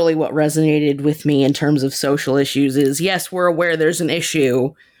was really what resonated with me in terms of social issues is, yes, we're aware there's an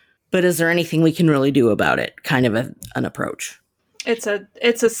issue, but is there anything we can really do about it? Kind of an approach. It's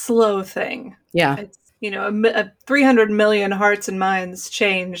a slow thing. Yeah. It's, 300 million hearts and minds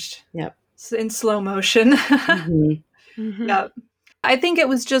changed. Yep. In slow motion. Mm-hmm. Mm-hmm. Yeah. I think it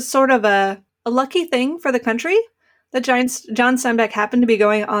was just sort of a lucky thing for the country that John Steinbeck happened to be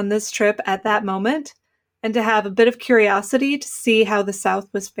going on this trip at that moment and to have a bit of curiosity to see how the South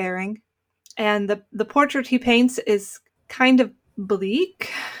was faring. And the portrait he paints is kind of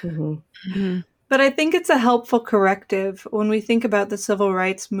bleak. Mm-hmm. Mm-hmm. But I think it's a helpful corrective when we think about the civil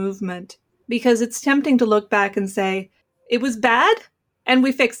rights movement, because it's tempting to look back and say, it was bad and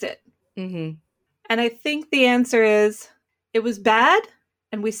we fixed it. Mm-hmm. And I think the answer is, it was bad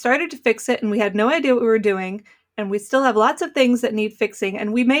and we started to fix it and we had no idea what we were doing. And we still have lots of things that need fixing.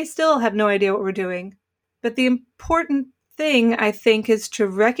 And we may still have no idea what we're doing. But the important thing, I think, is to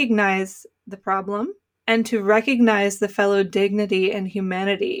recognize the problem and to recognize the fellow dignity and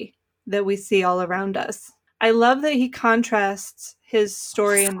humanity that we see all around us. I love that he contrasts his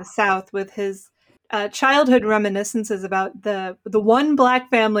story in the South with his childhood reminiscences about the one Black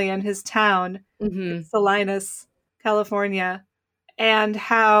family in his town, mm-hmm. Salinas, California, and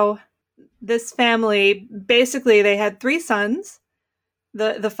how this family, basically they had 3 sons.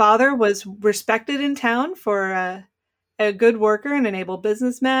 The father was respected in town for a good worker and an able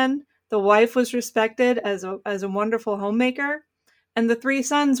businessman. The wife was respected as a wonderful homemaker. And the 3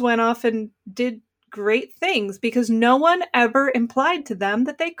 sons went off and did great things because no one ever implied to them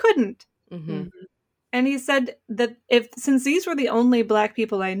that they couldn't. Mm-hmm. And he said that since these were the only Black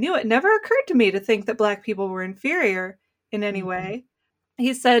people I knew, it never occurred to me to think that Black people were inferior in any mm-hmm. way.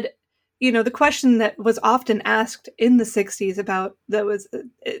 He said, the question that was often asked in the 60s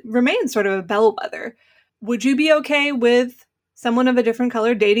it remains sort of a bellwether. Would you be okay with someone of a different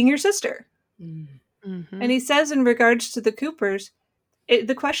color dating your sister? Mm-hmm. And he says in regards to the Coopers,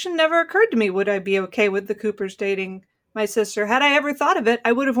 the question never occurred to me, would I be okay with the Coopers dating my sister? Had I ever thought of it,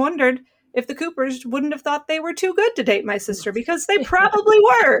 I would have wondered, if the Coopers wouldn't have thought they were too good to date my sister, because they probably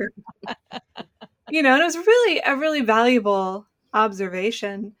were. And it was really a really valuable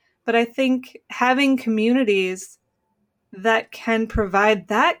observation. But I think having communities that can provide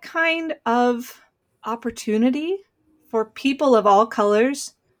that kind of opportunity for people of all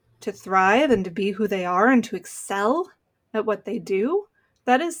colors to thrive and to be who they are and to excel at what they do,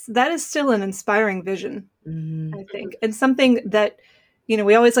 that is still an inspiring vision, I think. And something that,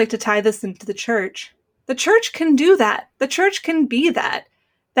 we always like to tie this into the church. The church can do that. The church can be that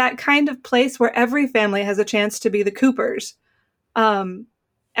kind of place where every family has a chance to be the Coopers.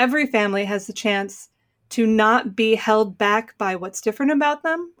 Every family has the chance to not be held back by what's different about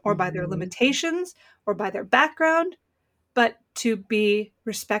them or by their limitations or by their background, but to be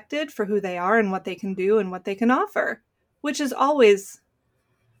respected for who they are and what they can do and what they can offer, which is always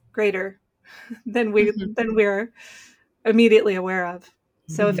greater than we're immediately aware of.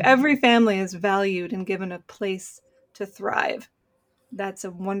 So if every family is valued and given a place to thrive, that's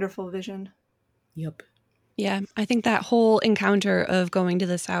a wonderful vision. Yep. Yeah, I think that whole encounter of going to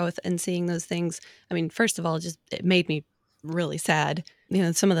the South and seeing those things, I mean, first of all, it made me really sad.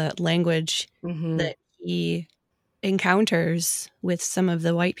 Some of the language that he encounters with some of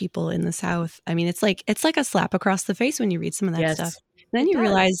the white people in the South. I mean, it's like a slap across the face when you read some of that stuff. And then you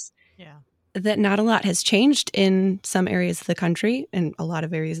realize that not a lot has changed in some areas of the country, and a lot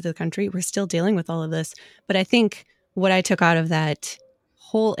of areas of the country. We're still dealing with all of this. But I think what I took out of that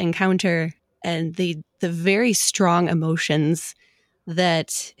whole encounter and the very strong emotions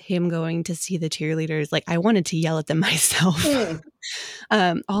that him going to see the cheerleaders, like I wanted to yell at them myself.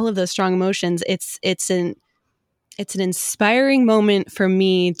 All of those strong emotions. It's an inspiring moment for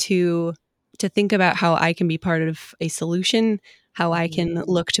me to think about how I can be part of a solution, how I can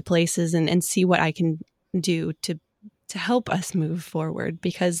look to places and see what I can do to help us move forward,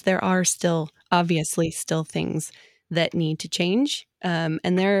 because there are obviously still things that need to change. And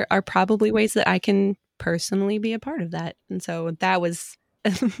there are probably ways that I can personally be a part of that. And so that was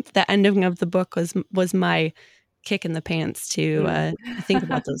the ending of the book was my kick in the pants to think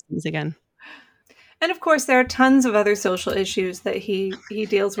about those things again. And of course, there are tons of other social issues that he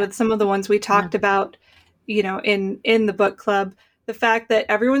deals with. Some of the ones we talked about, in the book club, the fact that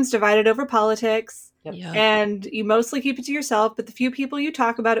everyone's divided over politics and you mostly keep it to yourself, but the few people you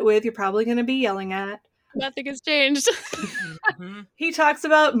talk about it with, you're probably going to be yelling at. Nothing has changed. He talks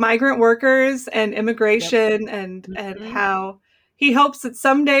about migrant workers and immigration and how he hopes that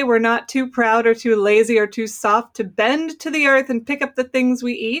someday we're not too proud or too lazy or too soft to bend to the earth and pick up the things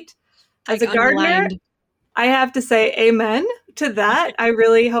we eat. As a gardener, I have to say amen to that. I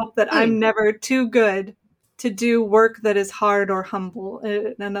really hope that I'm never too good to do work that is hard or humble.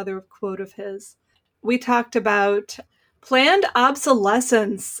 Another quote of his. We talked about planned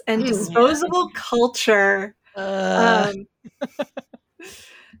obsolescence and disposable culture. The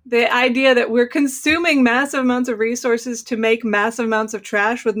idea that we're consuming massive amounts of resources to make massive amounts of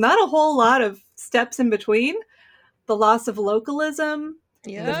trash with not a whole lot of steps in between. The loss of localism.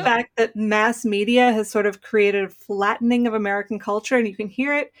 The fact that mass media has sort of created a flattening of American culture, and you can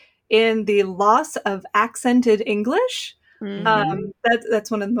hear it in the loss of accented English. That's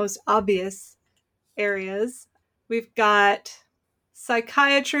one of the most obvious areas. We've got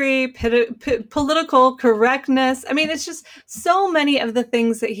psychiatry, political correctness. I mean, it's just so many of the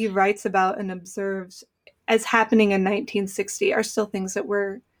things that he writes about and observes as happening in 1960 are still things that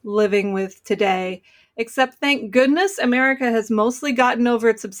we're living with today. Except, thank goodness, America has mostly gotten over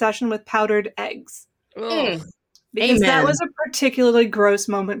its obsession with powdered eggs. Because that was a particularly gross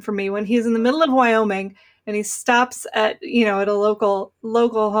moment for me when he's in the middle of Wyoming and he stops at a local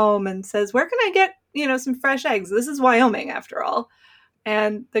home and says, "Where can I get, some fresh eggs? This is Wyoming after all."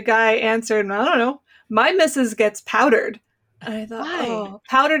 And the guy answered, "I don't know. My missus gets powdered." And I thought,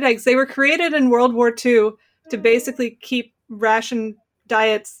 powdered eggs. They were created in World War II to basically keep ration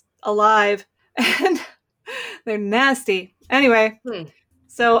diets alive. And they're nasty. Anyway,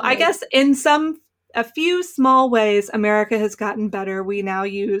 so I guess in a few small ways, America has gotten better. We now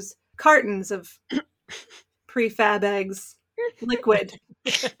use cartons of prefab eggs, liquid,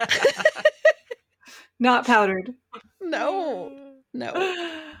 not powdered. No.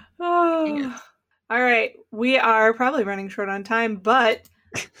 Oh. All right. We are probably running short on time, but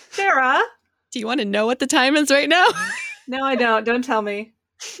Sarah. Do you want to know what the time is right now? No, I don't. Don't tell me.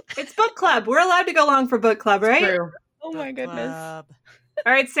 It's book club. We're allowed to go long for book club, right? True. Oh my goodness. Club.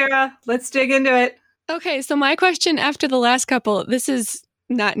 All right, Sarah, let's dig into it. Okay, so my question after the last couple, this is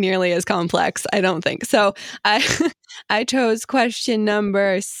not nearly as complex, I don't think. So I chose question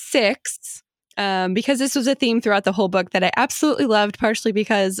number 6. because this was a theme throughout the whole book that I absolutely loved, partially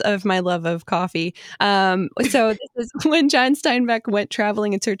because of my love of coffee. So this is when John Steinbeck went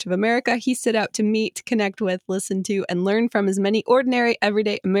traveling in search of America. He set out to meet, connect with, listen to, and learn from as many ordinary,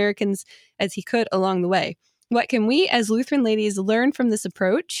 everyday Americans as he could along the way. What can we as Lutheran ladies learn from this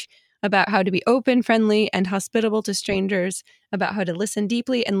approach about how to be open, friendly, and hospitable to strangers, about how to listen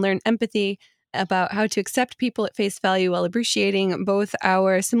deeply and learn empathy, about how to accept people at face value while appreciating both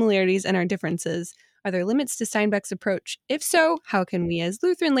our similarities and our differences? Are there limits to Steinbeck's approach? If so, how can we as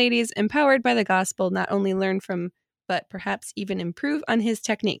Lutheran ladies, empowered by the gospel, not only learn from, but perhaps even improve on his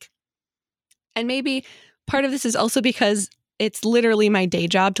technique? And maybe part of this is also because it's literally my day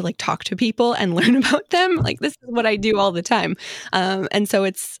job to like talk to people and learn about them. Like this is what I do all the time. And so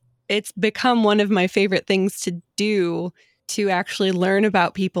it's become one of my favorite things to do, to actually learn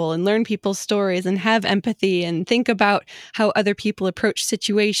about people and learn people's stories and have empathy and think about how other people approach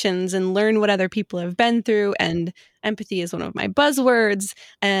situations and learn what other people have been through. And empathy is one of my buzzwords,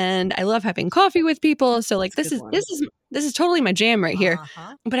 and I love having coffee with people. So like this is totally my jam right here.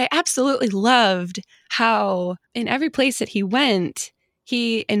 But I absolutely loved how in every place that he went,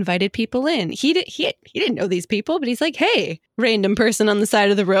 he invited people in. He didn't know these people, but he's like, hey, random person on the side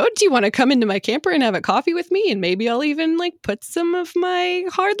of the road, do you want to come into my camper and have a coffee with me? And maybe I'll even like put some of my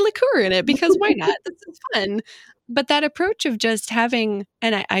hard liqueur in it, because why not? This is fun. But that approach of just having,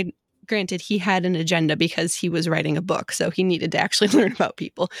 and I granted he had an agenda because he was writing a book, so he needed to actually learn about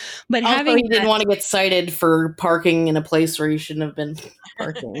people. But also, he didn't want to get cited for parking in a place where he shouldn't have been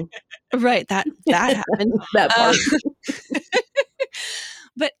parking. Right, that happened. That part.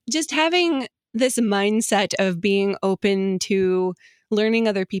 But just having this mindset of being open to learning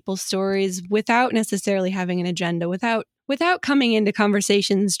other people's stories without necessarily having an agenda, without coming into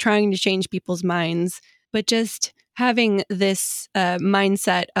conversations trying to change people's minds, but just having this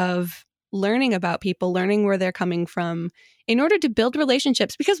mindset of learning about people, learning where they're coming from in order to build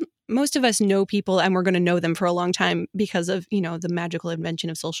relationships, because most of us know people and we're going to know them for a long time because of, the magical invention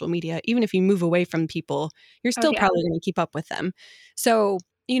of social media. Even if you move away from people, you're still probably going to keep up with them. So,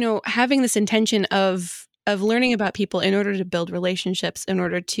 having this intention of learning about people in order to build relationships, in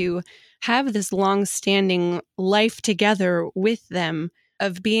order to have this long-standing life together with them,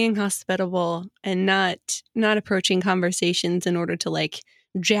 of being hospitable and not approaching conversations in order to like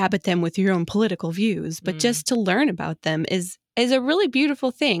jab at them with your own political views, but just to learn about them is a really beautiful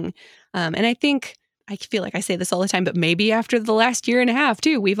thing. And I feel like I say this all the time, but maybe after the last year and a half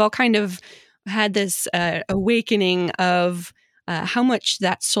too, we've all kind of had this awakening of how much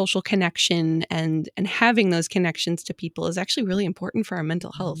that social connection and having those connections to people is actually really important for our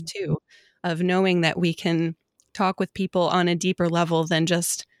mental health too, of knowing that we can talk with people on a deeper level than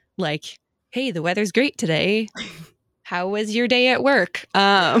just like, hey, the weather's great today. How was your day at work?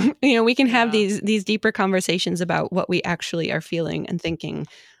 We can have these deeper conversations about what we actually are feeling and thinking,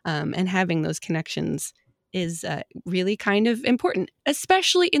 and having those connections is really kind of important,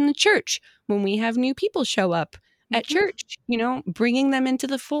 especially in the church when we have new people show up at church, bringing them into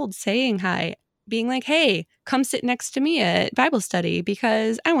the fold, saying hi, being like, hey, come sit next to me at Bible study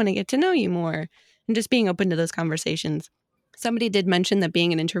because I want to get to know you more, and just being open to those conversations. Somebody did mention that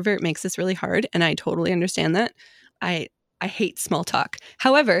being an introvert makes this really hard, and I totally understand that. I hate small talk.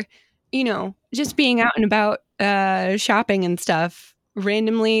 However, just being out and about shopping and stuff,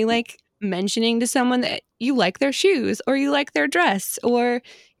 randomly like mentioning to someone that you like their shoes or you like their dress, or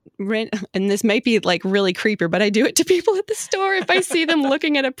and this might be like really creeper, but I do it to people at the store. If I see them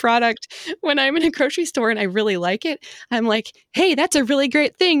looking at a product when I'm in a grocery store and I really like it, I'm like, hey, that's a really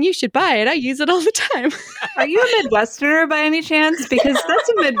great thing. You should buy it. I use it all the time. Are you a Midwesterner by any chance? Because that's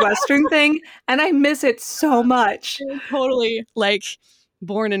a Midwestern thing and I miss it so much. Totally like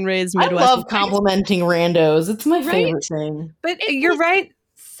born and raised Midwest. I love complimenting randos. It's my favorite thing. But you're right,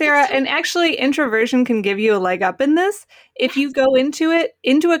 Sarah, and actually introversion can give you a leg up in this if you go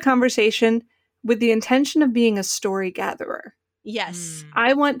into a conversation with the intention of being a story gatherer. Yes.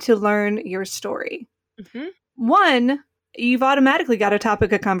 I want to learn your story. One, you've automatically got a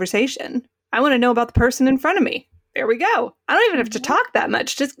topic of conversation. I want to know about the person in front of me. There we go. I don't even have to talk that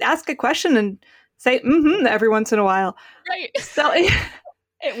much. Just ask a question and say, every once in a while. Right. So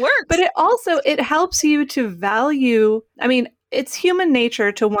it works. But it helps you to value, it's human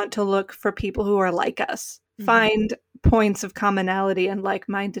nature to want to look for people who are like us, find points of commonality and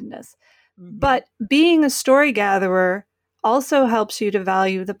like-mindedness. But being a story gatherer also helps you to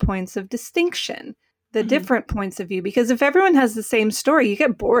value the points of distinction, the different points of view, because if everyone has the same story, you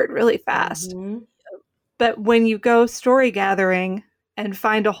get bored really fast. But when you go story gathering and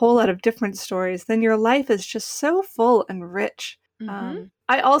find a whole lot of different stories, then your life is just so full and rich.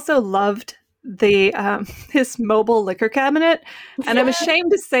 I also loved his mobile liquor cabinet. And I'm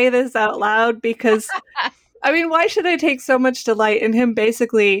ashamed to say this out loud because, I mean, why should I take so much delight in him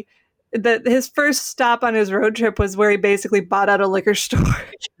basically... his first stop on his road trip was where he basically bought out a liquor store.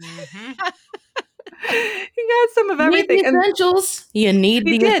 Mhm. He got some of everything. You need the essentials. You need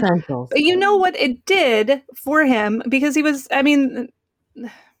the essentials. But you know what it did for him? Because he was, I mean,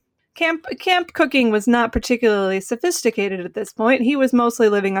 camp cooking was not particularly sophisticated at this point. He was mostly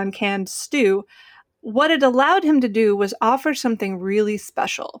living on canned stew. What it allowed him to do was offer something really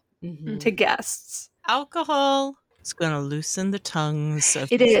special to guests. Alcohol. It's going to loosen the tongues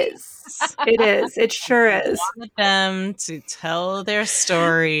of It is. It is. It sure is. I want them to tell their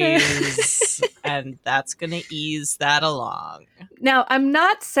stories, and that's going to ease that along. Now, I'm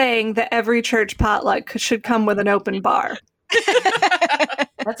not saying that every church potluck should come with an open bar.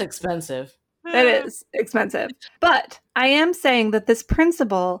 That's expensive. It is expensive. But I am saying that this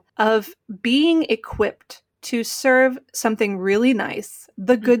principle of being equipped to serve something really nice,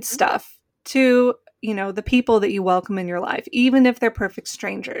 the good stuff, to the people that you welcome in your life, even if they're perfect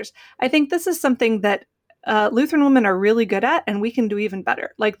strangers. I think this is something that Lutheran women are really good at, and we can do even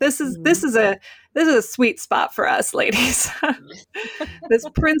better. Like this is a sweet spot for us, ladies. This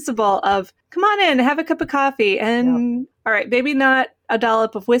principle of come on in, have a cup of coffee, and all right, maybe not a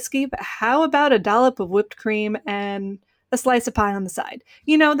dollop of whiskey, but how about a dollop of whipped cream and a slice of pie on the side?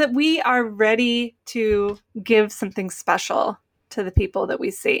 That we are ready to give something special to the people that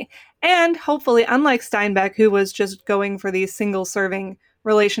we see. And hopefully, unlike Steinbeck, who was just going for these single-serving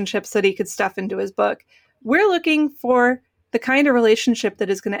relationships that he could stuff into his book, we're looking for the kind of relationship that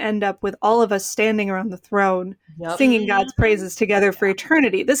is going to end up with all of us standing around the throne, singing God's praises together for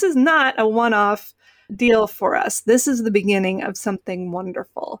eternity. This is not a one-off deal for us. This is the beginning of something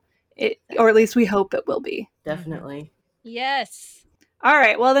wonderful, or at least we hope it will be. Definitely. Yes. All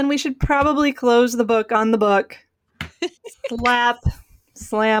right, well, then we should probably close the book on the book. Slap.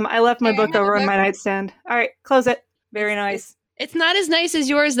 Slam. I left my book over on my nightstand. All right, close it. Very nice. It's not as nice as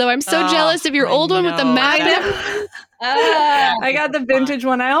yours, though. I'm so jealous of your old one with the magnet. I got the vintage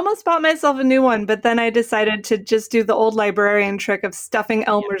one. I almost bought myself a new one, but then I decided to just do the old librarian trick of stuffing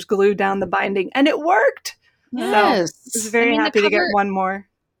Elmer's glue down the binding, and it worked. Yes. So I was very happy to get one more.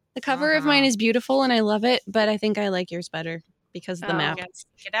 The cover of mine is beautiful, and I love it, but I think I like yours better because of the map.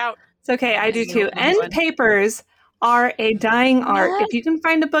 Get out. It's okay. I do too. End papers are a dying art. If you can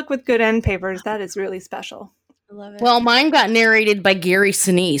find a book with good end papers, that is really special. I love it. Well, mine got narrated by Gary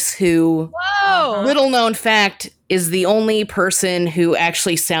Sinise, who, little known fact, is the only person who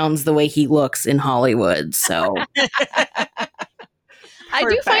actually sounds the way he looks in Hollywood. So I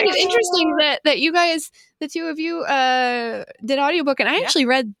do find it interesting that you guys, the two of you, did audiobook, and I actually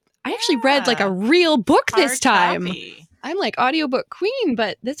read like a real book this time. I'm like audiobook queen,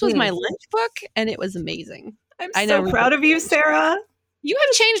 but this was my lunch book, and it was amazing. I'm so proud of you, Sarah. You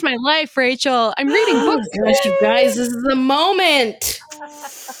have changed my life, Rachel. I'm reading books. Gosh, you guys, this is the moment.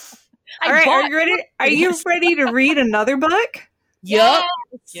 All right, are you ready? Are you ready to read another book? Yep.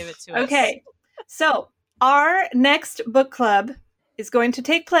 Give it to us. Okay. So our next book club is going to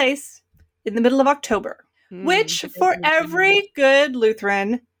take place in the middle of October, which for every good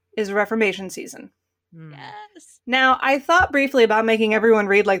Lutheran is Reformation season. Yes. Now, I thought briefly about making everyone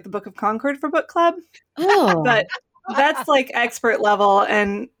read like the Book of Concord for book club, but that's like expert level,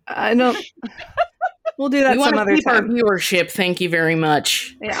 and I don't. We'll do that some other time. Our viewership, thank you very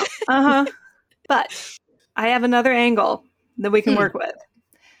much. Yeah. But I have another angle that we can work with.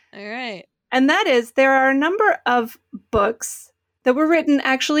 All right. And that is, there are a number of books that were written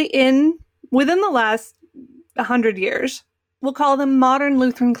actually within the last 100 years. We'll call them modern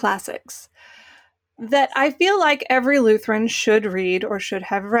Lutheran classics that I feel like every Lutheran should read or should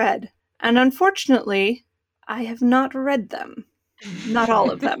have read. And unfortunately, I have not read them. Not all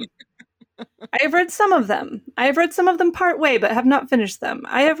of them. I have read some of them. I have read some of them part way, but have not finished them.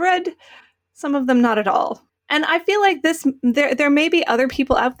 I have read some of them not at all. And I feel like there may be other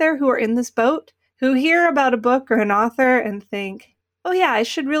people out there who are in this boat who hear about a book or an author and think, oh yeah, I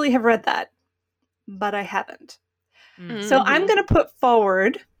should really have read that. But I haven't. Mm-hmm. So I'm going to put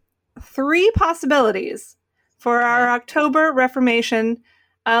forward 3 possibilities for our October Reformation.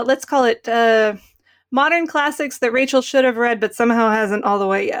 Let's call it modern classics that Rachel should have read, but somehow hasn't all the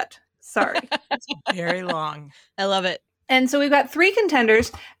way yet. Sorry. It's very long. I love it. And so we've got 3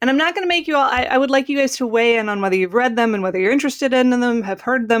 contenders, and I'm not going to make you all, I would like you guys to weigh in on whether you've read them and whether you're interested in them, have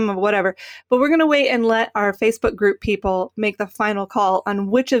heard them, or whatever. But we're going to wait and let our Facebook group people make the final call on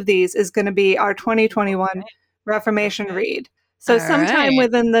which of these is going to be our 2021 Reformation read. So sometime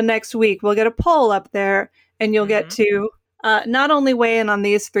within the next week, we'll get a poll up there, and you'll get to not only weigh in on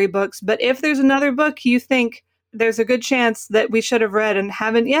these 3 books, but if there's another book you think there's a good chance that we should have read and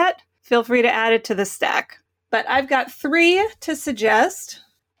haven't yet, feel free to add it to the stack. But I've got 3 to suggest.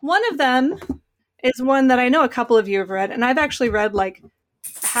 One of them is one that I know a couple of you have read, and I've actually read like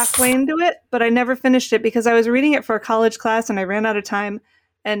halfway into it, but I never finished it because I was reading it for a college class and I ran out of time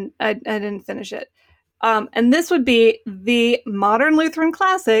and I didn't finish it. And this would be the modern Lutheran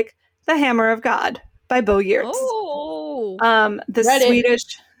classic, The Hammer of God by Bo Yeats. Oh, the Read it.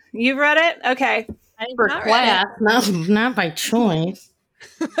 Swedish. You've read it? Okay. For Not class, not by choice.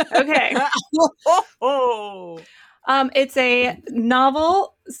 Okay. It's a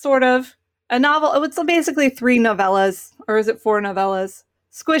novel, sort of a novel. It's basically 3 novellas, or is it 4 novellas,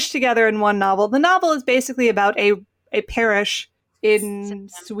 squished together in one novel. The novel is basically about a parish in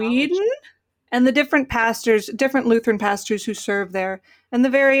Sweden and the different pastors, different Lutheran pastors who serve there, and the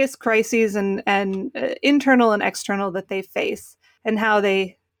various crises and internal and external that they face, and how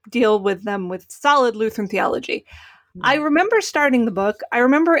they deal with them with solid Lutheran theology. I remember starting the book. I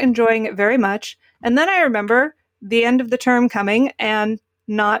remember enjoying it very much. And then I remember the end of the term coming and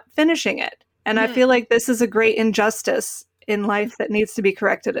not finishing it. And I feel like this is a great injustice in life that needs to be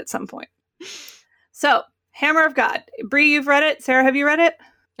corrected at some point. So, Hammer of God. Bree, you've read it. Sarah, have you read it?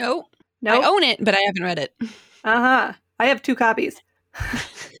 No. No. I own it, but I haven't read it. I have 2 copies.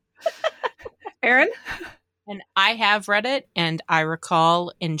 Aaron? And I have read it, and I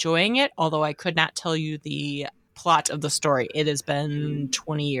recall enjoying it, although I could not tell you the plot of the story. It has been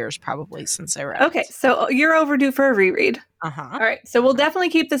 20 years probably since I read it. Okay, so you're overdue for a reread. Uh-huh. All right, so we'll definitely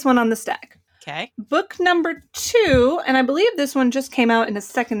keep this one on the stack. Okay. Book number 2, and I believe this one just came out in a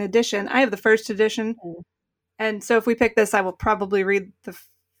 2nd edition. I have the 1st edition. And so if we pick this, I will probably read the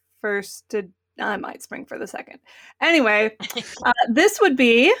 1st. I might spring for the 2nd. Anyway, this would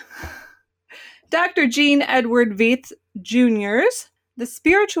be Dr. Jean Edward Veith Jr.'s The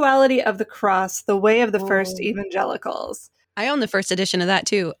Spirituality of the Cross, The Way of the First Evangelicals. I own the 1st edition of that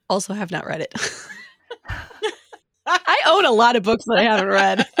too. Also have not read it. I own a lot of books that I haven't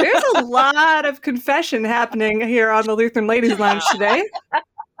read. There's a lot of confession happening here on the Lutheran Ladies Lounge today.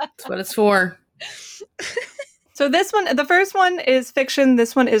 That's what it's for. So this one, the first one is fiction.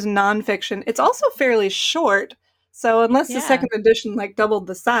 This one is nonfiction. It's also fairly short. So unless the 2nd edition like doubled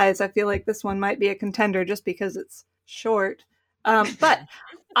the size, I feel like this one might be a contender just because it's short. But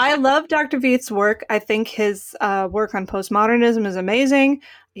I love Dr. Veith's work. I think his work on postmodernism is amazing.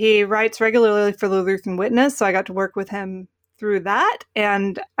 He writes regularly for the Lutheran Witness, so I got to work with him through that.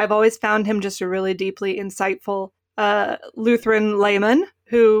 And I've always found him just a really deeply insightful Lutheran layman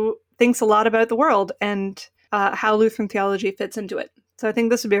who thinks a lot about the world and how Lutheran theology fits into it. So I think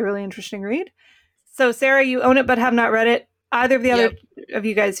this would be a really interesting read. So Sarah, you own it but have not read it. Either of the other of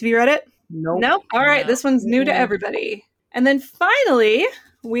you guys, have you read it? Nope. All right, this one's new to everybody. And then finally,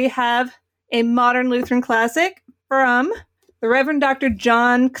 we have a modern Lutheran classic from the Reverend Dr.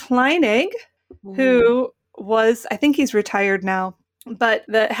 John Kleinig, who was, I think he's retired now, but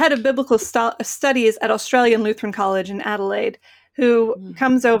the head of biblical studies at Australian Lutheran College in Adelaide, who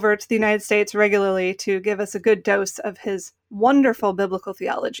comes over to the United States regularly to give us a good dose of his wonderful biblical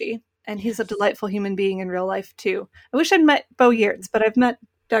theology. And he's a delightful human being in real life, too. I wish I'd met Bo Yeats, but I've met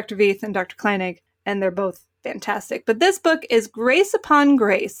Dr. Veith and Dr. Kleinig, and they're both fantastic. But this book is Grace Upon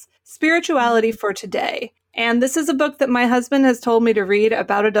Grace, Spirituality for Today. And this is a book that my husband has told me to read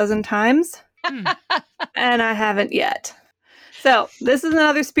about a dozen times, and I haven't yet. So this is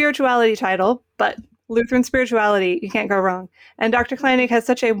another spirituality title, but Lutheran spirituality, you can't go wrong. And Dr. Kleinig has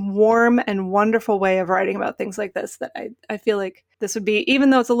such a warm and wonderful way of writing about things like this that I feel like this would be, even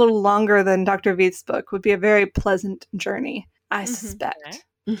though it's a little longer than Dr. Veith's book, would be a very pleasant journey, I suspect.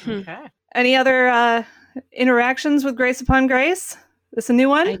 Okay. Any other interactions with Grace Upon Grace? This a new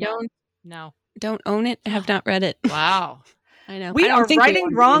one? I don't own it. I have not read it. Wow. I know. We are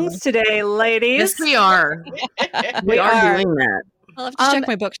righting wrongs today, ladies. Yes, we are. we are doing that. I'll have to check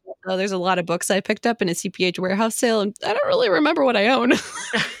my bookshelf, though. There's a lot of books I picked up in a CPH warehouse sale, and I don't really remember what I own.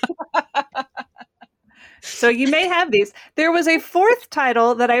 So you may have these. There was a 4th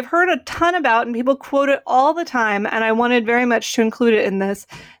title that I've heard a ton about, and people quote it all the time, and I wanted very much to include it in this,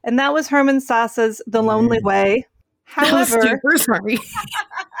 and that was Herman Sasse's The Lonely Way. However, super sorry.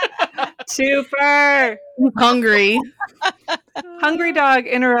 Super Hungry. Hungry dog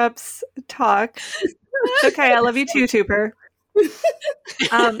interrupts talk. Okay, I love you too, Tooper.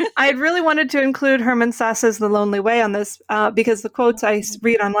 I had really wanted to include Herman Sasse's The Lonely Way on this because the quotes I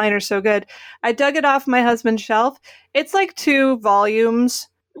read online are so good. I dug it off my husband's shelf. It's like 2 volumes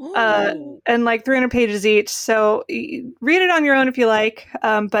and like 300 pages each. So read it on your own if you like,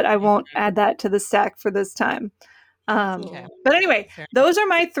 but I won't add that to the stack for this time. Okay. But anyway, Fair those are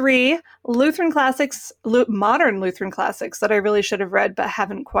my 3 Lutheran classics, modern Lutheran classics that I really should have read but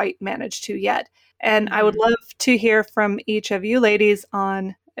haven't quite managed to yet. And I would love to hear from each of you ladies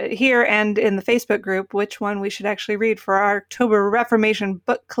on here and in the Facebook group which one we should actually read for our October Reformation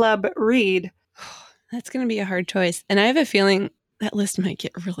Book Club read. That's going to be a hard choice. And I have a feeling that list might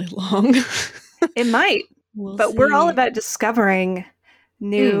get really long. It might, but we're all about discovering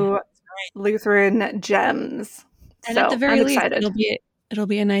new Lutheran gems. And so at the very I'm least, excited. it'll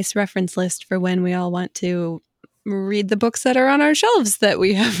be a nice reference list for when we all want to read the books that are on our shelves that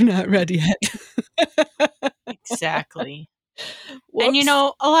we have not read yet. Exactly. And you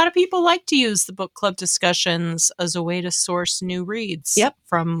know, a lot of people like to use the book club discussions as a way to source new reads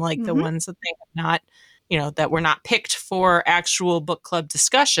from like the ones that they have not, you know, that were not picked for actual book club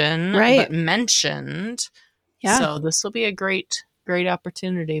discussion, but mentioned. Yeah. So this will be a great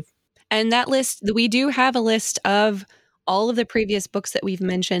opportunity. And that list, we do have a list of all of the previous books that we've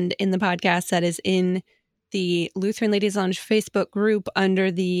mentioned in the podcast that is in the Lutheran Ladies Lounge Facebook group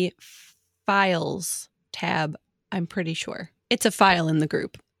under the Files tab, I'm pretty sure. It's a file in the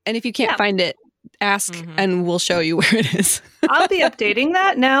group. And if you can't find it, ask and we'll show you where it is. I'll be updating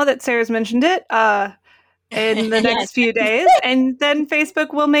that now that Sarah's mentioned it in the next few days. And then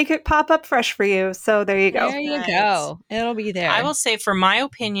Facebook will make it pop up fresh for you. So there you go. There you go. It'll be there. I will say, for my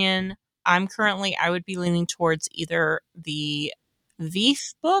opinion, I would be leaning towards either the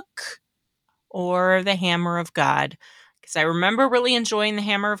Veith book or the Hammer of God. Because I remember really enjoying the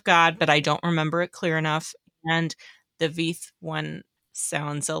Hammer of God, but I don't remember it clear enough. And the Veith one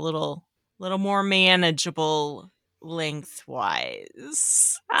sounds a little more manageable lengthwise.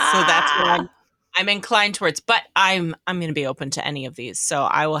 So that's what I'm inclined towards. But I'm going to be open to any of these. So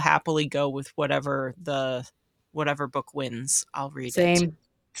I will happily go with whatever book wins. I'll read it.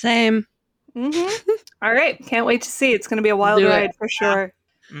 Same. Mm-hmm. All right. Can't wait to see. It's going to be a wild ride for sure.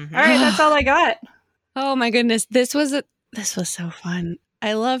 Mm-hmm. All right. That's all I got. Oh my goodness. This was so fun.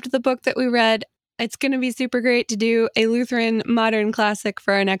 I loved the book that we read. It's going to be super great to do a Lutheran modern classic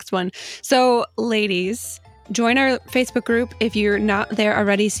for our next one. So ladies, join our Facebook group if you're not there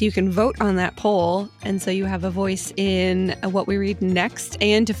already so you can vote on that poll. And so you have a voice in what we read next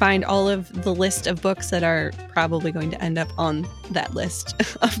and to find all of the list of books that are probably going to end up on that list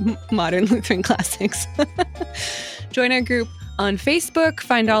of modern Lutheran classics. Join our group on Facebook.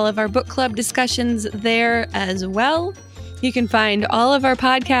 Find all of our book club discussions there as well. You can find all of our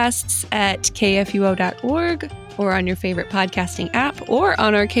podcasts at kfuo.org or on your favorite podcasting app or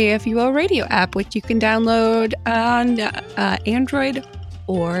on our KFUO radio app, which you can download on Android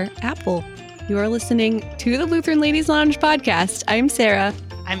or Apple. You are listening to the Lutheran Ladies Lounge podcast. I'm Sarah.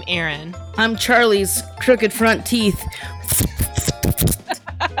 I'm Erin. I'm Charley's crooked front teeth.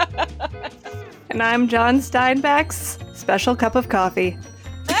 And I'm John Steinbeck's special cup of coffee.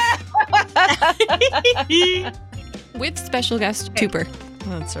 With special guest Tooper.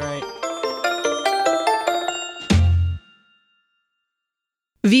 That's right.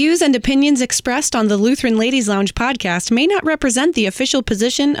 Views and opinions expressed on the Lutheran Ladies Lounge podcast may not represent the official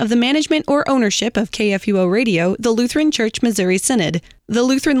position of the management or ownership of KFUO Radio, the Lutheran Church Missouri Synod. The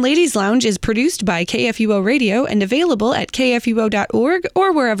Lutheran Ladies Lounge is produced by KFUO Radio and available at kfuo.org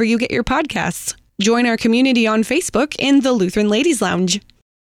or wherever you get your podcasts. Join our community on Facebook in the Lutheran Ladies Lounge.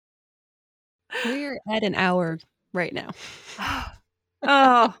 We're at an hour right now.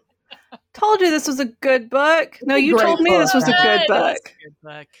 Oh, told you this was a good book. No, you told me this was a good book. Good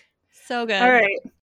book. So good. All right.